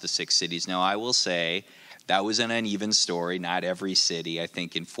across the 6 cities. Now, I will say that was an uneven story. Not every city. I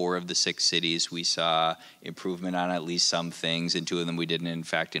think in 4 of the 6 cities we saw improvement on at least some things. In 2 of them we didn't. In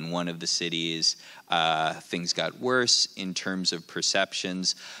fact, in 1 of the cities, things got worse in terms of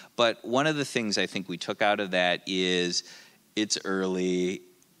perceptions. But one of the things I think we took out of that is it's early,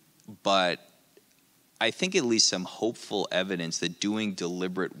 but I think at least some hopeful evidence that doing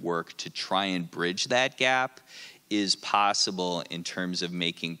deliberate work to try and bridge that gap is possible in terms of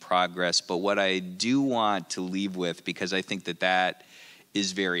making progress. But what I do want to leave with, because I think that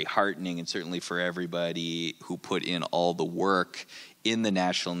is very heartening, and certainly for everybody who put in all the work in the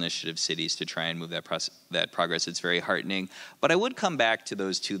national initiative cities to try and move that progress, it's very heartening. But I would come back to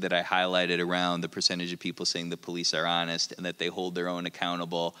those 2 that I highlighted around the percentage of people saying the police are honest and that they hold their own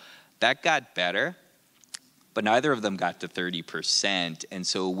accountable. That got better, but neither of them got to 30%. And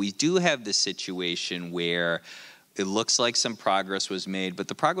so we do have this situation where it looks like some progress was made, but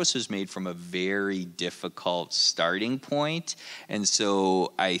the progress was made from a very difficult starting point. And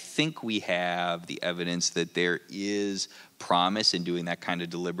so I think we have the evidence that there is promise in doing that kind of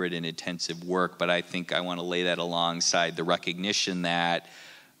deliberate and intensive work, but I think I want to lay that alongside the recognition that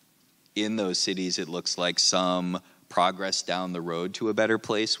in those cities it looks like some progress down the road to a better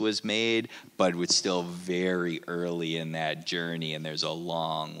place was made, but it's still very early in that journey, and there's a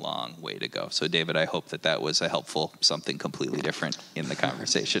long, long way to go. So, David, I hope that was a helpful something completely different in the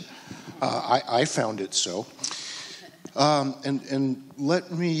conversation. I found it so. And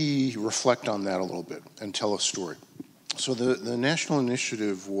let me reflect on that a little bit and tell a story. So the national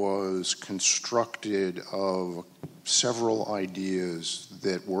initiative was constructed of several ideas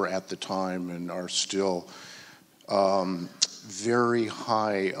that were at the time and are still very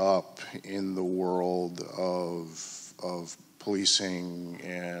high up in the world of policing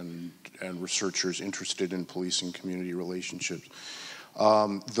and researchers interested in policing community relationships.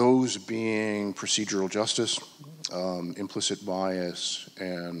 Those being procedural justice, implicit bias,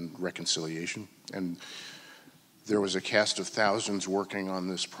 and reconciliation. And there was a cast of thousands working on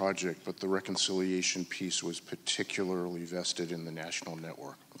this project, but the reconciliation piece was particularly vested in the national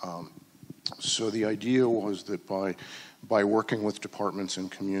network. So the idea was that by working with departments and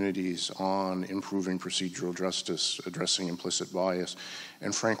communities on improving procedural justice, addressing implicit bias,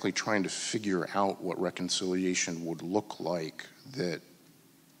 and frankly trying to figure out what reconciliation would look like, that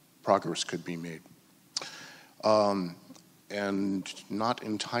progress could be made. And not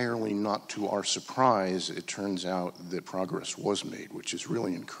to our surprise, it turns out that progress was made, which is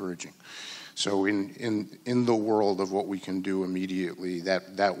really encouraging. So in the world of what we can do immediately,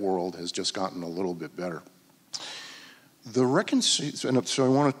 that world has just gotten a little bit better. So I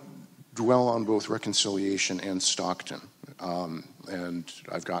want to dwell on both reconciliation and Stockton. And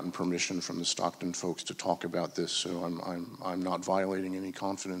I've gotten permission from the Stockton folks to talk about this, so I'm not violating any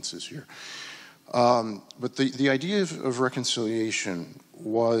confidences here. But the idea of reconciliation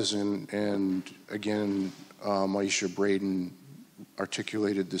was, and again, Maisha Braden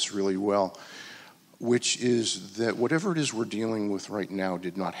articulated this really well, which is that whatever it is we're dealing with right now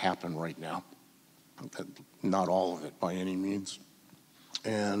did not happen right now. Not all of it by any means.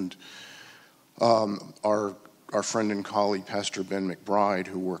 And our friend and colleague, Pastor Ben McBride,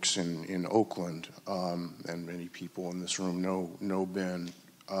 who works in Oakland, and many people in this room know Ben,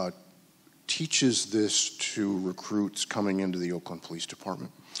 teaches this to recruits coming into the Oakland Police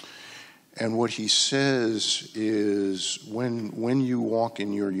Department. And what he says is, when you walk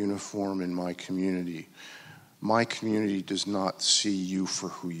in your uniform in my community does not see you for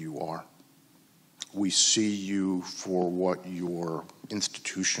who you are. We see you for what your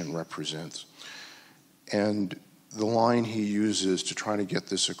institution represents. And the line he uses to try to get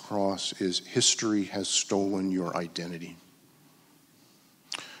this across is, history has stolen your identity.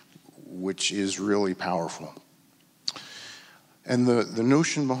 which is really powerful. And the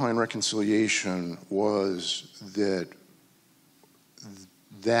notion behind reconciliation was that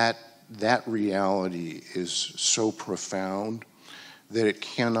reality is so profound that it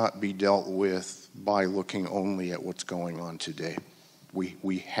cannot be dealt with by looking only at what's going on today.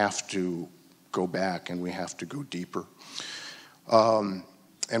 We have to go back and we have to go deeper. And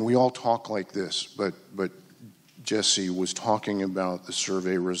we all talk like this, but Jesse was talking about the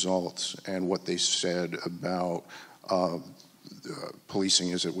survey results and what they said about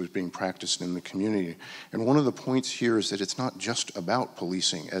policing as it was being practiced in the community. And one of the points here is that it's not just about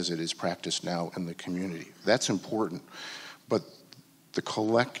policing as it is practiced now in the community. That's important, but the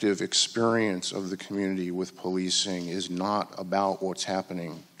collective experience of the community with policing is not about what's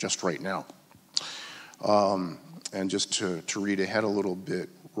happening just right now. And just to read ahead a little bit,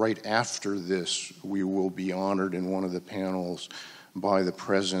 right after this, we will be honored in one of the panels by the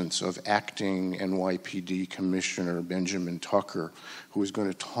presence of acting NYPD Commissioner Benjamin Tucker, who is going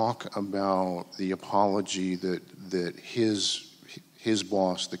to talk about the apology that his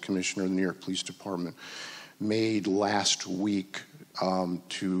boss, the commissioner of the New York Police Department, made last week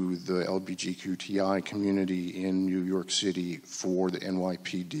to the LGBTQI community in New York City for the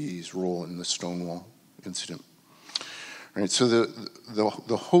NYPD's role in the Stonewall incident. Right, so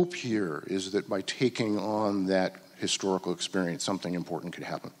the hope here is that by taking on that historical experience, something important could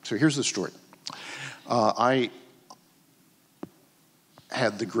happen. So here's the story. I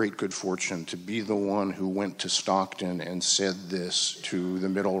had the great good fortune to be the one who went to Stockton and said this to the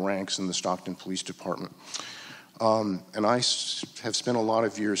middle ranks in the Stockton Police Department. And I have spent a lot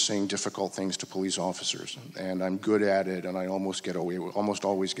of years saying difficult things to police officers, and I'm good at it, and I almost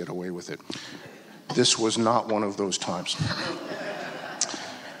always get away with it. This was not one of those times.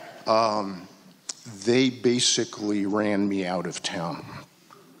 They basically ran me out of town.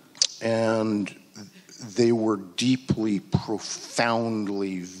 And they were deeply,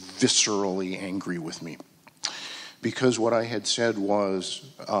 profoundly, viscerally angry with me. Because what I had said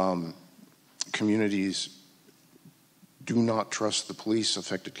was communities do not trust the police,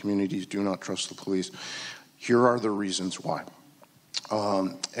 affected communities do not trust the police. Here are the reasons why.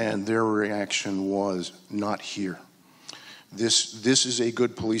 And their reaction was, not here. This is a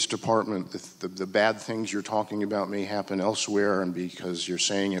good police department. The bad things you're talking about may happen elsewhere, and because you're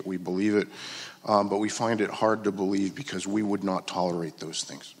saying it, we believe it. But we find it hard to believe because we would not tolerate those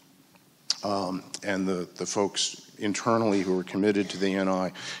things. And the folks internally who were committed to the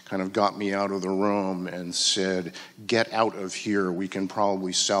NI kind of got me out of the room and said, get out of here. We can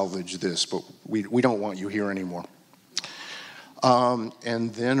probably salvage this, but we don't want you here anymore.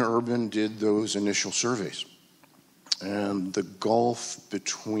 And then Urban did those initial surveys. And the gulf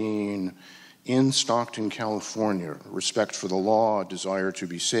between, in Stockton, California, respect for the law, desire to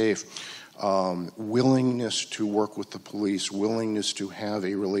be safe, willingness to work with the police, willingness to have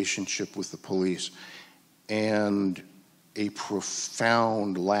a relationship with the police, and a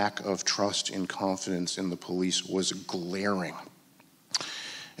profound lack of trust and confidence in the police was glaring.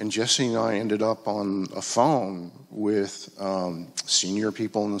 And Jesse and I ended up on a phone with senior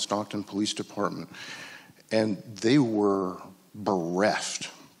people in the Stockton Police Department, and they were bereft.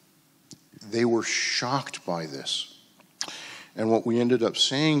 They were shocked by this. And what we ended up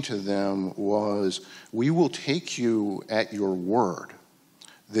saying to them was, we will take you at your word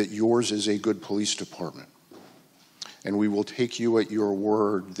that yours is a good police department. And we will take you at your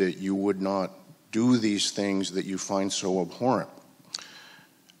word that you would not do these things that you find so abhorrent.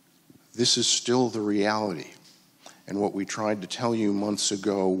 This is still the reality. And what we tried to tell you months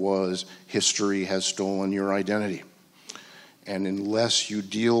ago was history has stolen your identity. And unless you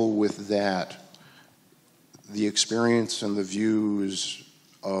deal with that, the experience and the views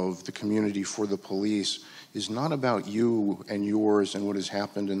of the community for the police is not about you and yours and what has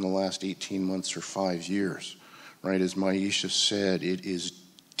happened in the last 18 months or 5 years, right? As Maisha said, it is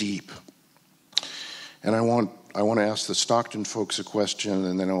deep. And I want to ask the Stockton folks a question,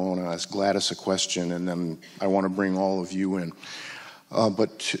 and then I want to ask Gladys a question, and then I want to bring all of you in.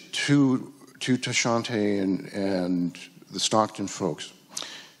 But to Tashante and the Stockton folks,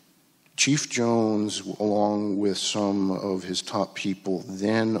 Chief Jones, along with some of his top people,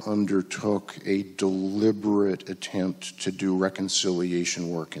 then undertook a deliberate attempt to do reconciliation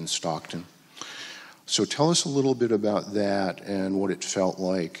work in Stockton. So tell us a little bit about that and what it felt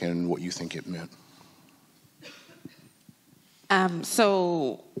like and what you think it meant.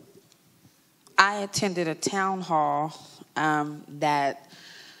 So I attended a town hall that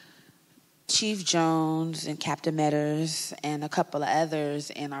Chief Jones and Captain Metters and a couple of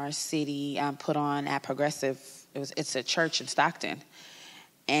others in our city put on at Progressive. It's a church in Stockton.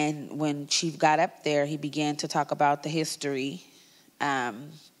 And when Chief got up there, he began to talk about the history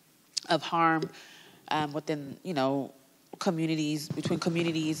of harm within, communities, between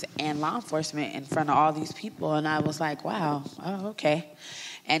communities and law enforcement in front of all these people. And I was like, wow, oh, okay.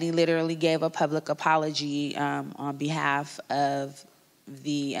 And he literally gave a public apology on behalf of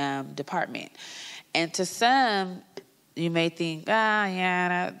the department. And to some, you may think,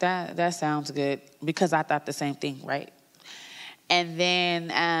 yeah, that sounds good, because I thought the same thing, right? And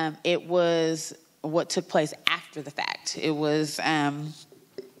then it was what took place after the fact. It was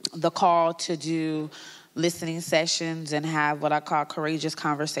the call to do listening sessions and have what I call courageous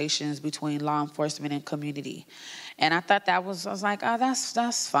conversations between law enforcement and community. And I thought I was like, oh,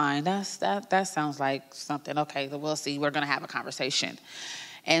 that's fine. That sounds like something. Okay, we'll see. We're going to have a conversation.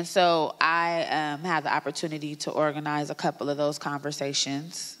 And so I had the opportunity to organize a couple of those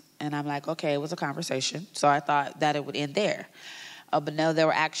conversations. And I'm like, okay, it was a conversation. So I thought that it would end there. But no, there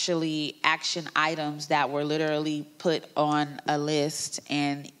were actually action items that were literally put on a list.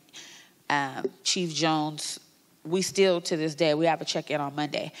 And Chief Jones, we still, to this day, we have a check-in on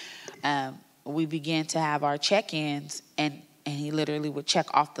Monday. We began to have our check-ins, and he literally would check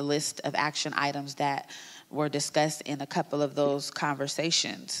off the list of action items that were discussed in a couple of those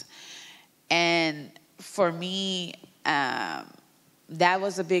conversations. And for me, that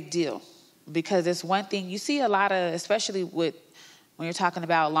was a big deal, because it's one thing, you see a lot of, especially when you're talking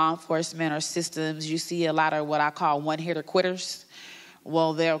about law enforcement or systems, you see a lot of what I call one-hitter quitters.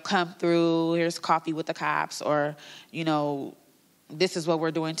 Well, they'll come through, here's coffee with the cops, or, this is what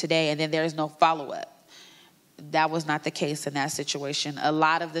we're doing today, and then there's no follow-up. That was not the case in that situation. A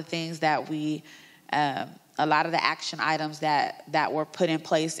lot of the things that a lot of the action items that were put in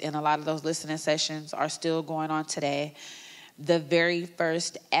place in a lot of those listening sessions are still going on today. The very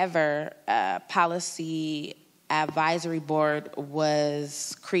first ever policy advisory board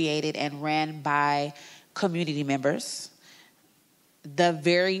was created and ran by community members. The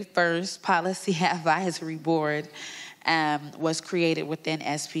very first policy advisory board was created within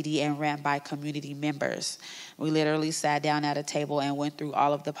SPD and ran by community members. We literally sat down at a table and went through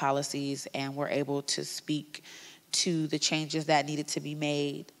all of the policies and were able to speak to the changes that needed to be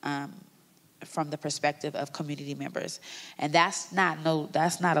made from the perspective of community members. And that's not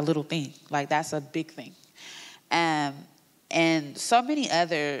a little thing. Like, that's a big thing. And so many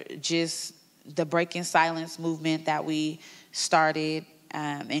other, just the breaking silence movement that we started,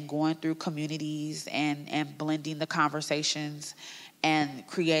 and going through communities and blending the conversations and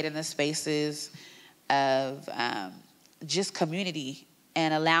creating the spaces of just community,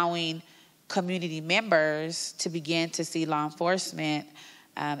 and allowing community members to begin to see law enforcement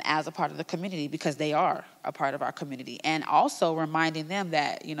as a part of the community, because they are a part of our community, and also reminding them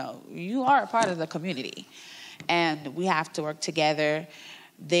that, you are a part of the community and we have to work together.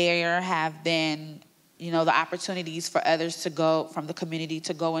 There have been, the opportunities for others to go from the community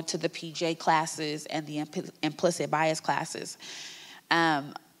to go into the PJ classes and the implicit bias classes.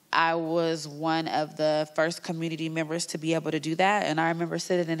 I was one of the first community members to be able to do that. And I remember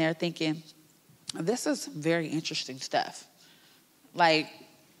sitting in there thinking, this is very interesting stuff. But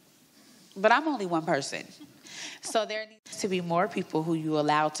I'm only one person. So there needs to be more people who you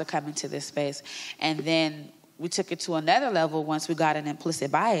allow to come into this space. And then we took it to another level once we got an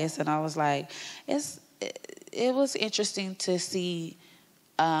implicit bias. And I was like, it was interesting to see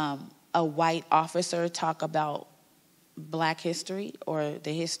a white officer talk about Black history or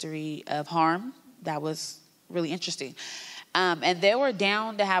the history of harm. That was really interesting. And they were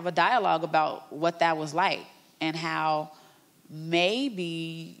down to have a dialogue about what that was like, and how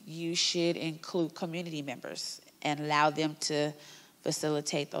maybe you should include community members and allow them to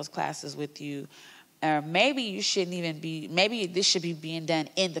facilitate those classes with you. Or maybe you shouldn't even maybe this should be being done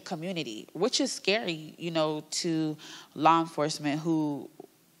in the community, which is scary, to law enforcement who,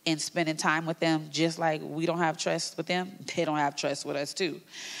 in spending time with them, just like we don't have trust with them, they don't have trust with us too.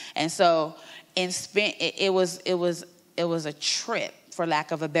 And so it was a trip, for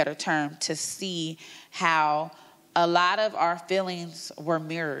lack of a better term, to see how a lot of our feelings were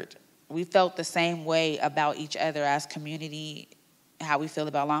mirrored. We felt the same way about each other as community, how we feel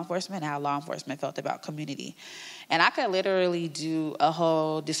about law enforcement, and how law enforcement felt about community. And I could literally do a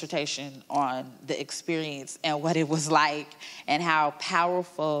whole dissertation on the experience and what it was like, and how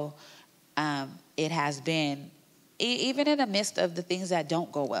powerful it has been, even in the midst of the things that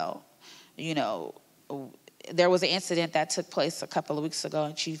don't go well. There was an incident that took place a couple of weeks ago,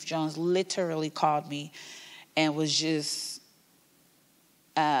 and Chief Jones literally called me and was just,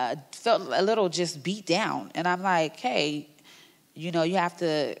 felt a little just beat down. And I'm like, hey, you have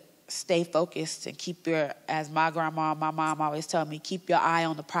to stay focused and keep your, as my grandma and my mom always tell me, keep your eye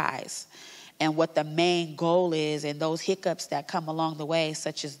on the prize and what the main goal is, and those hiccups that come along the way,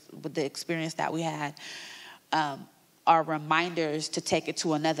 such as with the experience that we had, are reminders to take it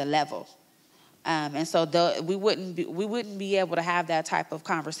to another level. And so we wouldn't be able to have that type of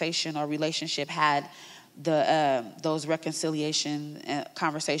conversation or relationship had those reconciliation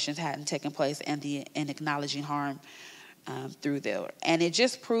conversations hadn't taken place, and acknowledging harm through there. And it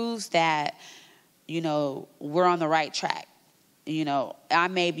just proves that, we're on the right track. I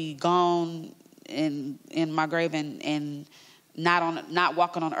may be gone in my grave and not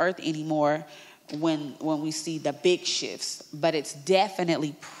walking on earth anymore when we see the big shifts, but it's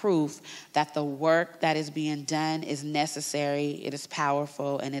definitely proof that the work that is being done is necessary, it is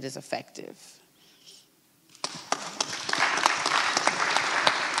powerful, and it is effective.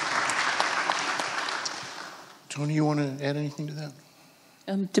 Toni, you want to add anything to that?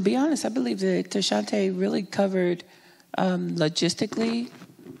 To be honest, I believe that Shante really covered logistically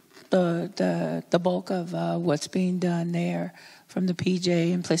the bulk of what's being done there, from the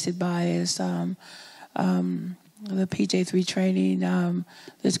PJ, implicit bias, the PJ3 training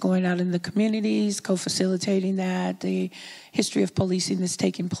that's going out in the communities, co-facilitating that, the history of policing that's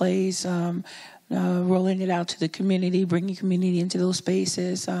taking place, rolling it out to the community, bringing community into those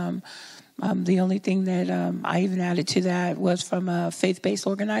spaces. The only thing that I even added to that was from a faith-based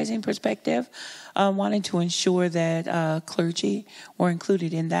organizing perspective, wanting to ensure that clergy were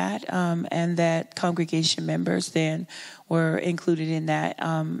included in that, and that congregation members then were included in that,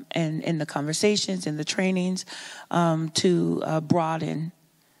 and in the conversations and the trainings, to broaden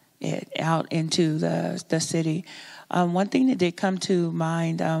it out into the city. One thing that did come to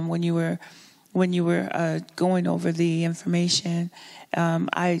mind when you were going over the information,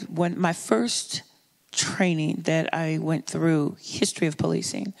 my first training that I went through, history of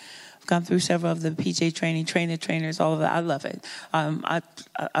policing. I've gone through several of the PJ training, trainers, all of it. I love it.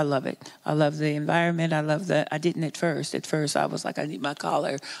 I love it. I love the environment. I didn't at first. At first, I was like, I need my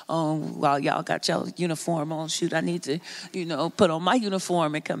collar on while y'all got y'all uniform on. Shoot, I need to, put on my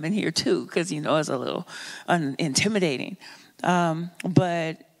uniform and come in here too, because, it's a little intimidating.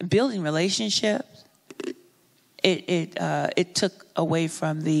 But building relationships, it took away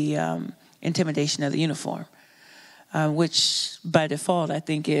from the intimidation of the uniform, which by default I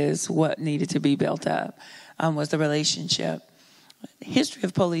think is what needed to be built up, was the relationship. History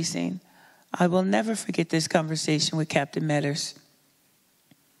of policing. I will never forget this conversation with Captain Metters.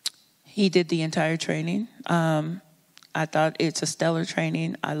 He did the entire training. I thought it's a stellar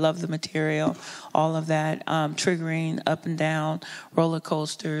training. I love the material, all of that, triggering up and down roller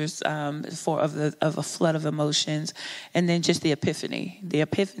coasters of a flood of emotions, and then just the epiphany. The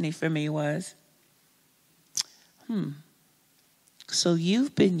epiphany for me was, so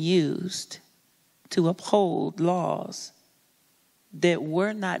you've been used to uphold laws that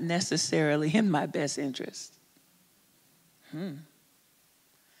were not necessarily in my best interest. Well,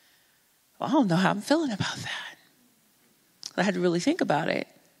 I don't know how I'm feeling about that. I had to really think about it,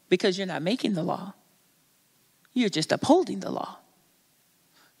 because you're not making the law. You're just upholding the law.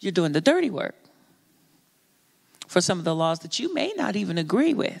 You're doing the dirty work for some of the laws that you may not even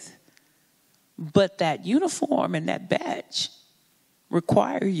agree with. But that uniform and that badge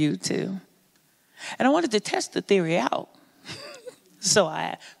require you to. And I wanted to test the theory out. So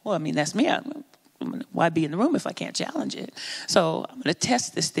that's me. Why be in the room if I can't challenge it? So I'm going to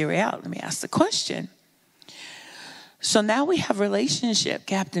test this theory out. Let me ask the question. So now we have relationship,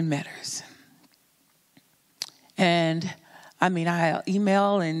 Captain Metters. And I'll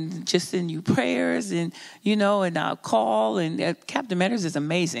email and just send you prayers and I'll call. And Captain Metters is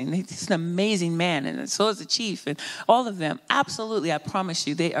amazing. He's an amazing man, and so is the chief, and all of them. Absolutely, I promise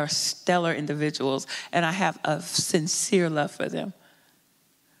you, they are stellar individuals, and I have a sincere love for them.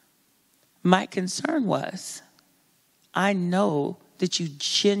 My concern was, I know that you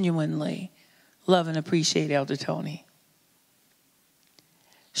genuinely love and appreciate Elder Toni.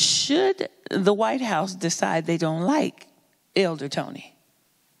 Should the White House decide they don't like Elder Toni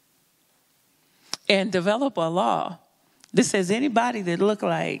and develop a law that says anybody that look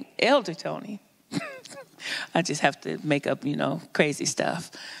like Elder Toni, I just have to make up, crazy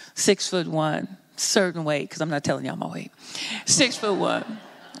stuff. 6'1", certain weight, because I'm not telling y'all my weight. 6'1",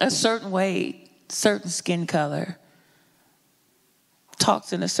 a certain weight, certain skin color,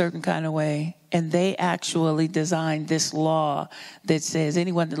 talks in a certain kind of way, and they actually designed this law that says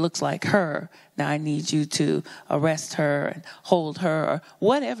anyone that looks like her, now I need you to arrest her and hold her, or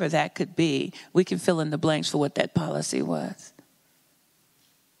whatever that could be. We can fill in the blanks for what that policy was.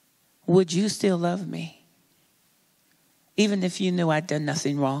 Would you still love me? Even if you knew I'd done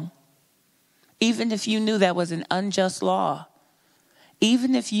nothing wrong? Even if you knew that was an unjust law,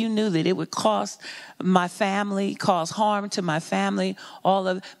 even if you knew that it would cost my family, cause harm to my family,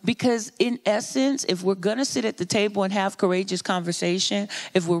 because in essence, if we're going to sit at the table and have courageous conversation,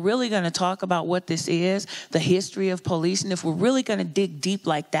 if we're really going to talk about what this is, the history of policing, if we're really going to dig deep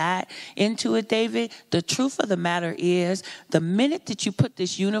like that into it, David, the truth of the matter is the minute that you put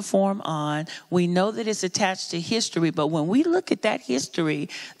this uniform on, we know that it's attached to history, but when we look at that history,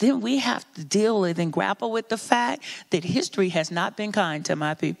 then we have to deal with and grapple with the fact that history has not been kind to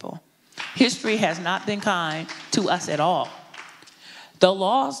my people. History has not been kind to us at all. The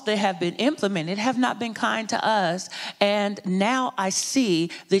laws that have been implemented have not been kind to us. And now I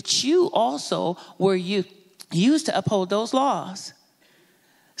see that you also were used to uphold those laws.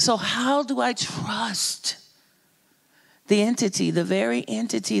 So how do I trust the entity, the very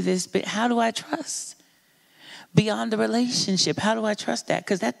entity that's been, how do I trust? Beyond the relationship, how do I trust that?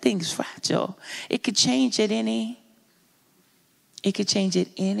 Because that thing's fragile. It could change at any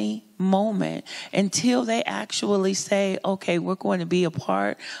moment until they actually say, okay, we're going to be a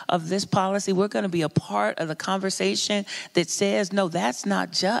part of this policy. We're going to be a part of the conversation that says, no, that's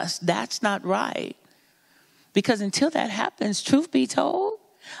not just. That's not right. Because until that happens, truth be told,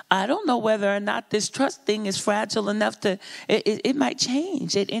 I don't know whether or not this trust thing is fragile enough to, it might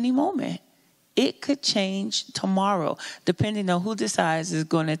change at any moment. It could change tomorrow, depending on who decides is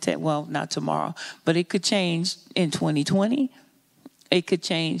going to take, well, not tomorrow, but it could change in 2020. It could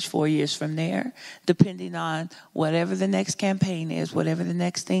change 4 years from there, depending on whatever the next campaign is, whatever the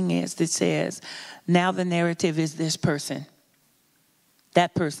next thing is that says, now the narrative is this person.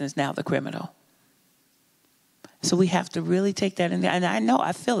 That person is now the criminal. So we have to really take that in there. And I know,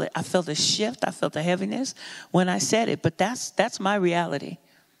 I feel it. I felt a shift. I felt the heaviness when I said it. But that's my reality.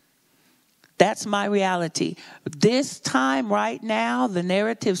 That's my reality. This time right now, the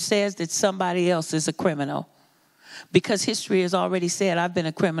narrative says that somebody else is a criminal. Because history has already said I've been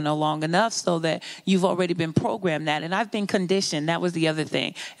a criminal long enough so that you've already been programmed that. And I've been conditioned. That was the other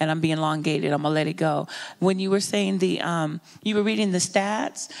thing. And I'm being elongated. I'm going to let it go. When you were saying you were reading the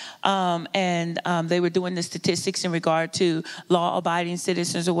stats and they were doing the statistics in regard to law-abiding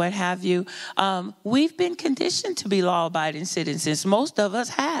citizens or what have you. We've been conditioned to be law-abiding citizens. Most of us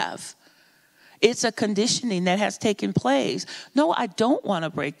have. It's a conditioning that has taken place. No, I don't want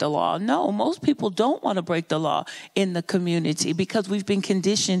to break the law. No, most people don't want to break the law in the community because we've been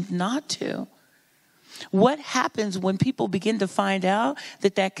conditioned not to. What happens when people begin to find out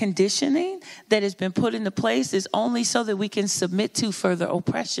that conditioning that has been put into place is only so that we can submit to further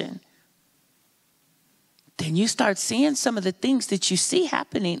oppression? Then you start seeing some of the things that you see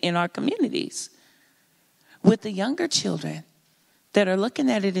happening in our communities with the younger children that are looking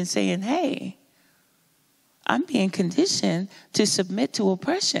at it and saying, hey, I'm being conditioned to submit to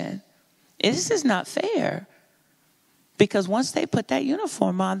oppression. This is not fair. Because once they put that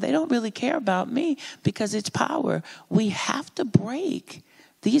uniform on, they don't really care about me because it's power. We have to break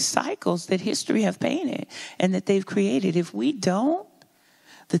these cycles that history have painted and that they've created. If we don't,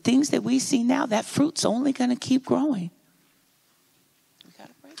 the things that we see now, that fruit's only going to keep growing. We got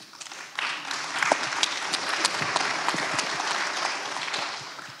to break.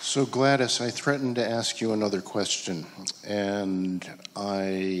 So Gladys, I threatened to ask you another question, and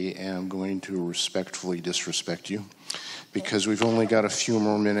I am going to respectfully disrespect you because we've only got a few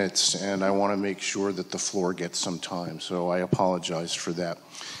more minutes, and I want to make sure that the floor gets some time, so I apologize for that.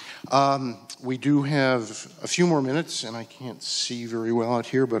 We do have a few more minutes, and I can't see very well out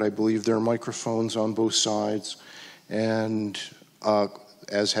here, but I believe there are microphones on both sides, and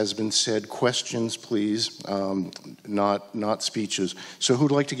as has been said, questions, please, not speeches. So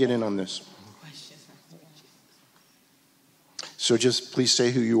who'd like to get in on this? So just please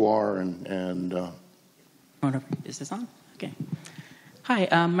say who you are and Is this on? Okay.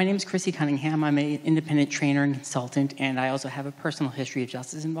 Hi, my name is Chrissy Cunningham. I'm an independent trainer and consultant, and I also have a personal history of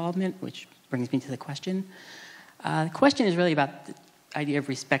justice involvement, which brings me to the question. The question is really about the idea of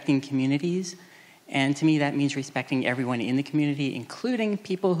respecting communities. And to me, that means respecting everyone in the community, including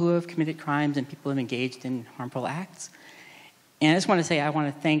people who have committed crimes and people who have engaged in harmful acts. And I just want to say I want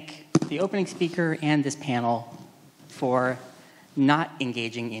to thank the opening speaker and this panel for not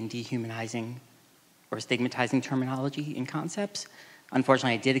engaging in dehumanizing or stigmatizing terminology and concepts.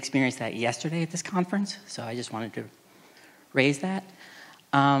 Unfortunately, I did experience that yesterday at this conference, so I just wanted to raise that.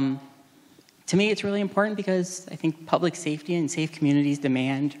 To me, it's really important because I think public safety and safe communities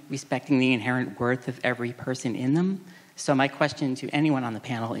demand respecting the inherent worth of every person in them. So my question to anyone on the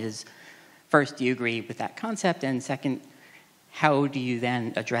panel is, first, do you agree with that concept? And second, how do you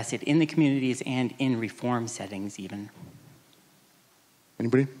then address it in the communities and in reform settings even?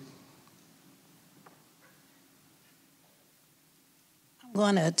 Anybody?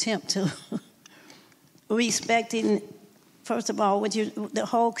 going to attempt to respecting, first of all, the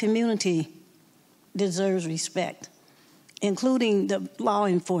whole community deserves respect, including the law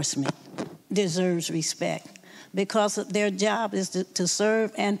enforcement deserves respect, because their job is to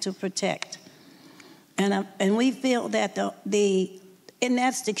serve and to protect. And we feel that and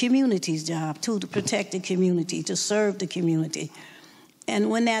that's the community's job too, to protect the community, to serve the community. And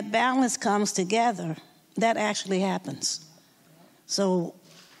when that balance comes together, that actually happens. So,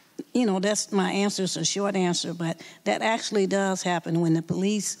 that's my answer. It's a short answer, but that actually does happen when the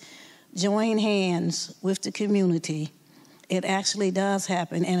police join hands with the community. It actually does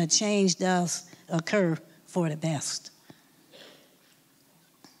happen, and a change does occur for the best.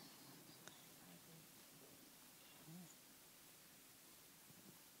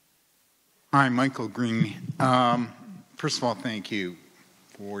 Hi, Michael Green. First of all, thank you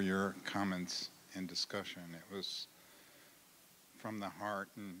for your comments and discussion. It was from the heart,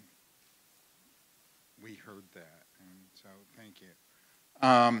 and we heard that, and so thank you.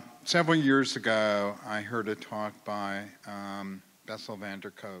 Several years ago, I heard a talk by Bessel van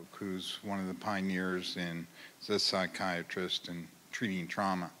der Kolk, who's one of the pioneers in the psychiatrist in treating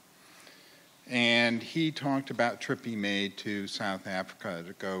trauma. And he talked about a trip he made to South Africa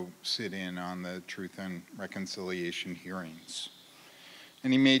to go sit in on the Truth and Reconciliation hearings.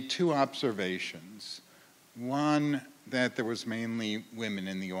 And he made two observations. One, that there was mainly women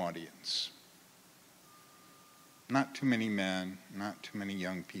in the audience. Not too many men, not too many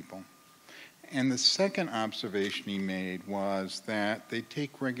young people. And the second observation he made was that they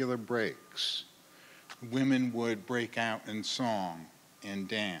take regular breaks. Women would break out in song and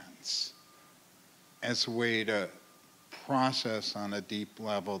dance as a way to process on a deep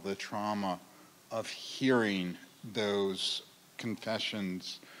level the trauma of hearing those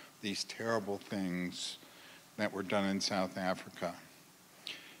confessions, these terrible things that were done in South Africa.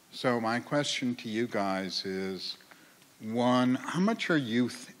 So my question to you guys is, one, how much are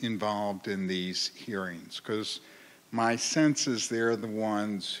youth involved in these hearings? Because my sense is they're the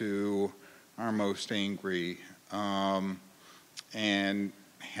ones who are most angry and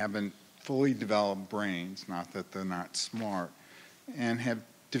haven't fully developed brains, not that they're not smart, and have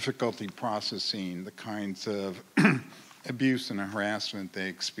difficulty processing the kinds of abuse and harassment they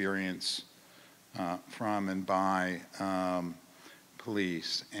experience from and by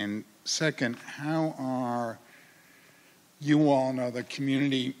police. And second, how are you all and other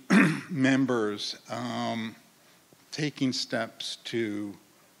community members taking steps to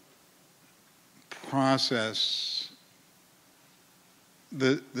process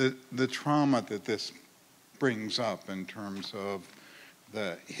the trauma that this brings up in terms of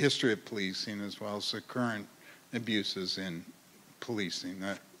the history of policing as well as the current abuses in policing,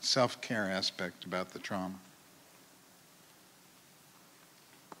 the self-care aspect about the trauma?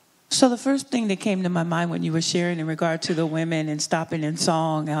 So the first thing that came to my mind when you were sharing in regard to the women and stopping in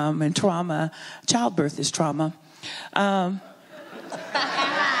song and trauma, childbirth is trauma. She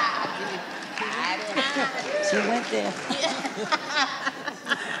went there.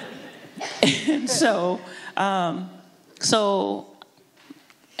 And so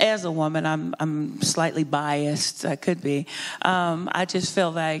as a woman, I'm slightly biased. I could be. I just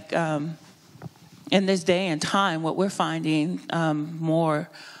feel like in this day and time, what we're finding more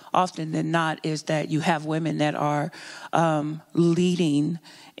often than not is that you have women that are leading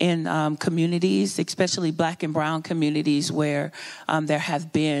in communities, especially Black and brown communities, where there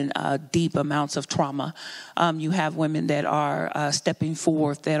have been deep amounts of trauma. You have women that are stepping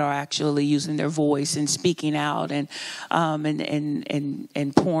forth, that are actually using their voice and speaking out and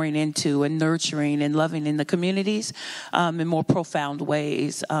pouring into and nurturing and loving in the communities in more profound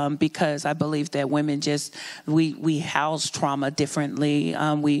ways. Because I believe that women we house trauma differently.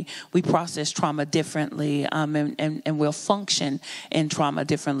 We process trauma differently, and we'll function in trauma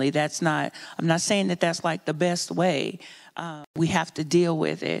differently. I'm not saying that that's like the best way. We have to deal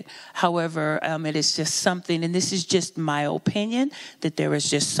with it. However, it is just something, and this is just my opinion, that there is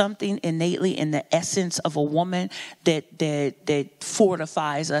just something innately in the essence of a woman that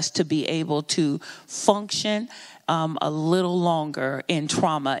fortifies us to be able to function a little longer in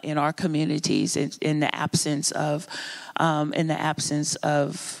trauma in our communities, in the absence of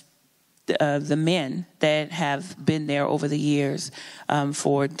the men that have been there over the years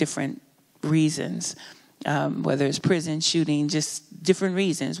for different reasons, whether it's prison, shooting, just different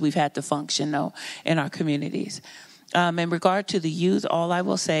reasons we've had to function, though, in our communities. In regard to the youth, all I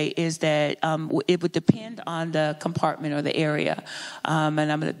will say is that it would depend on the compartment or the area. And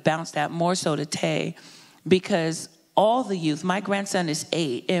I'm going to bounce that more so to Tay, because all the youth. My grandson is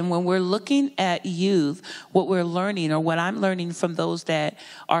 8, and when we're looking at youth, what we're learning, or what I'm learning from those that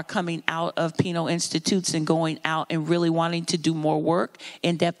are coming out of penal institutes and going out and really wanting to do more work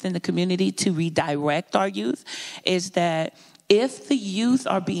in depth in the community to redirect our youth, is that if the youth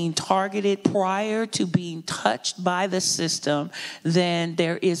are being targeted prior to being touched by the system, then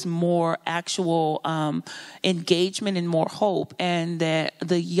there is more actual engagement and more hope. And that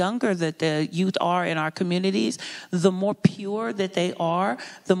the younger that the youth are in our communities, the more pure that they are,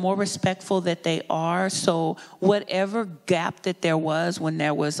 the more respectful that they are. So whatever gap that there was when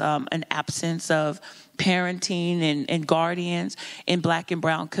there was an absence of parenting and guardians in Black and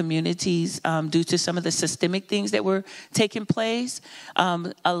brown communities due to some of the systemic things that were taking place.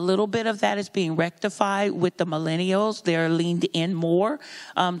 A little bit of that is being rectified with the millennials. They're leaned in more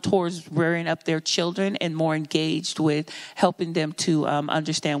towards rearing up their children and more engaged with helping them to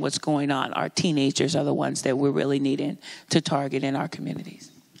understand what's going on. Our teenagers are the ones that we're really needing to target in our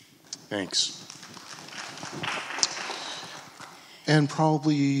communities. Thanks. And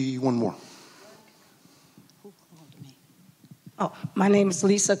probably one more. Oh, my name is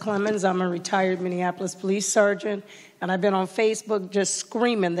Lisa Clemens. I'm a retired Minneapolis police sergeant, and I've been on Facebook just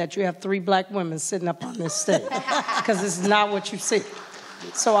screaming that you have 3 Black women sitting up on this stage, because this is not what you see.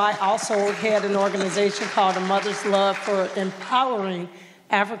 So I also had an organization called A Mother's Love for empowering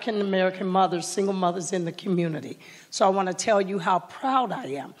African-American mothers, single mothers in the community. So I want to tell you how proud I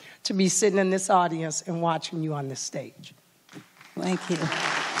am to be sitting in this audience and watching you on this stage. Thank you.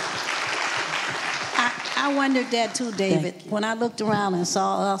 I wondered that too, David. When I looked around and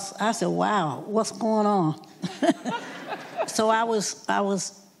saw us, I said, wow, what's going on? So I was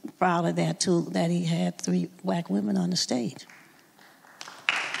proud of that too, that he had 3 Black women on the stage.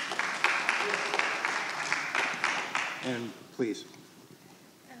 And please.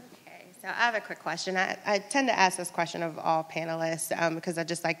 Okay, so I have a quick question. I tend to ask this question of all panelists because I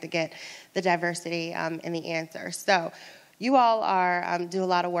just like to get the diversity in the answer. So you all do a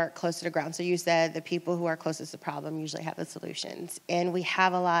lot of work close to the ground. So you said the people who are closest to the problem usually have the solutions. And we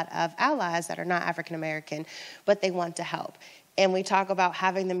have a lot of allies that are not African American, but they want to help. And we talk about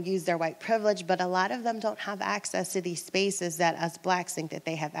having them use their white privilege, but a lot of them don't have access to these spaces that us Blacks think that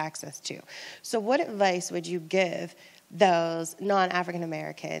they have access to. So what advice would you give those non-African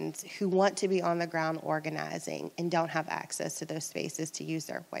Americans who want to be on the ground organizing and don't have access to those spaces to use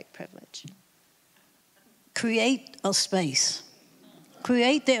their white privilege? Create a space.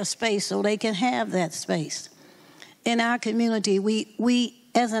 Create their space so they can have that space. In our community, we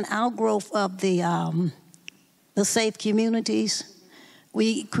as an outgrowth of the safe communities,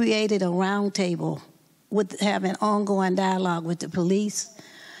 we created a round table with having ongoing dialogue with the police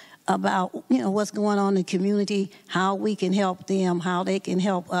about, what's going on in the community, how we can help them, how they can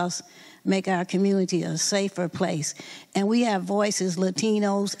help us make our community a safer place. And we have voices,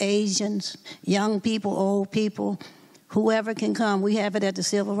 Latinos, Asians, young people, old people, whoever can come. We have it at the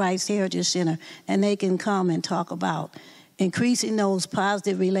Civil Rights Heritage Center, and they can come and talk about increasing those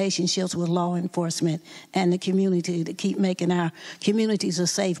positive relationships with law enforcement and the community to keep making our communities a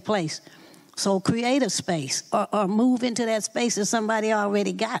safe place. So create a space or move into that space that somebody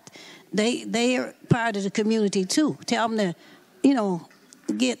already got. They are part of the community too. Tell them to,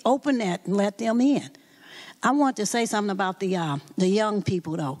 open that and let them in. I want to say something about the young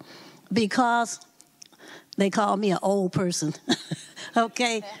people though, because they call me an old person,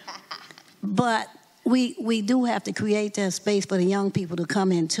 okay? But we do have to create that space for the young people to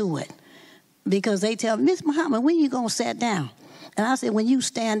come into it, because they tell me, Miss Muhammad, when you gonna sit down? And I said, when you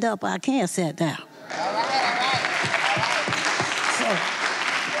stand up, I can't sit down. All right.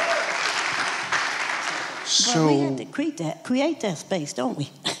 So we have to create that space, don't we?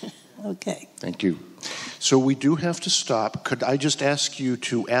 Okay. Thank you. So we do have to stop. Could I just ask you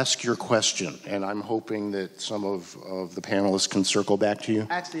to ask your question? And I'm hoping that some of the panelists can circle back to you.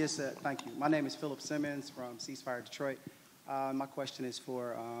 Actually, thank you. My name is Philip Simmons from Ceasefire Detroit. My question is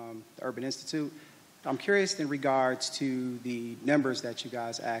for the Urban Institute. I'm curious in regards to the numbers that you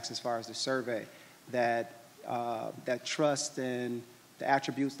guys asked as far as the survey, that trust and the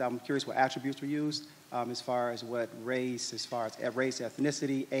attributes. I'm curious what attributes were used as far as what race,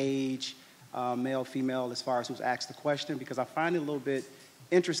 ethnicity, age, male, female, as far as who's asked the question, because I find it a little bit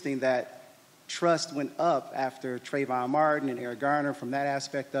interesting that trust went up after Trayvon Martin and Eric Garner, from that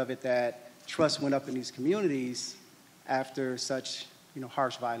aspect of it, that trust went up in these communities after such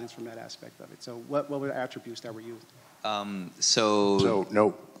harsh violence from that aspect of it. So what were the attributes that were used? So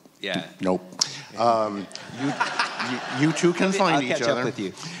no. Yeah. Nope. You two can find each other. I'll catch up with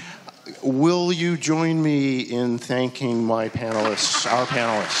you. Will you join me in thanking my panelists, our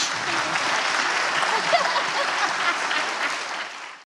panelists?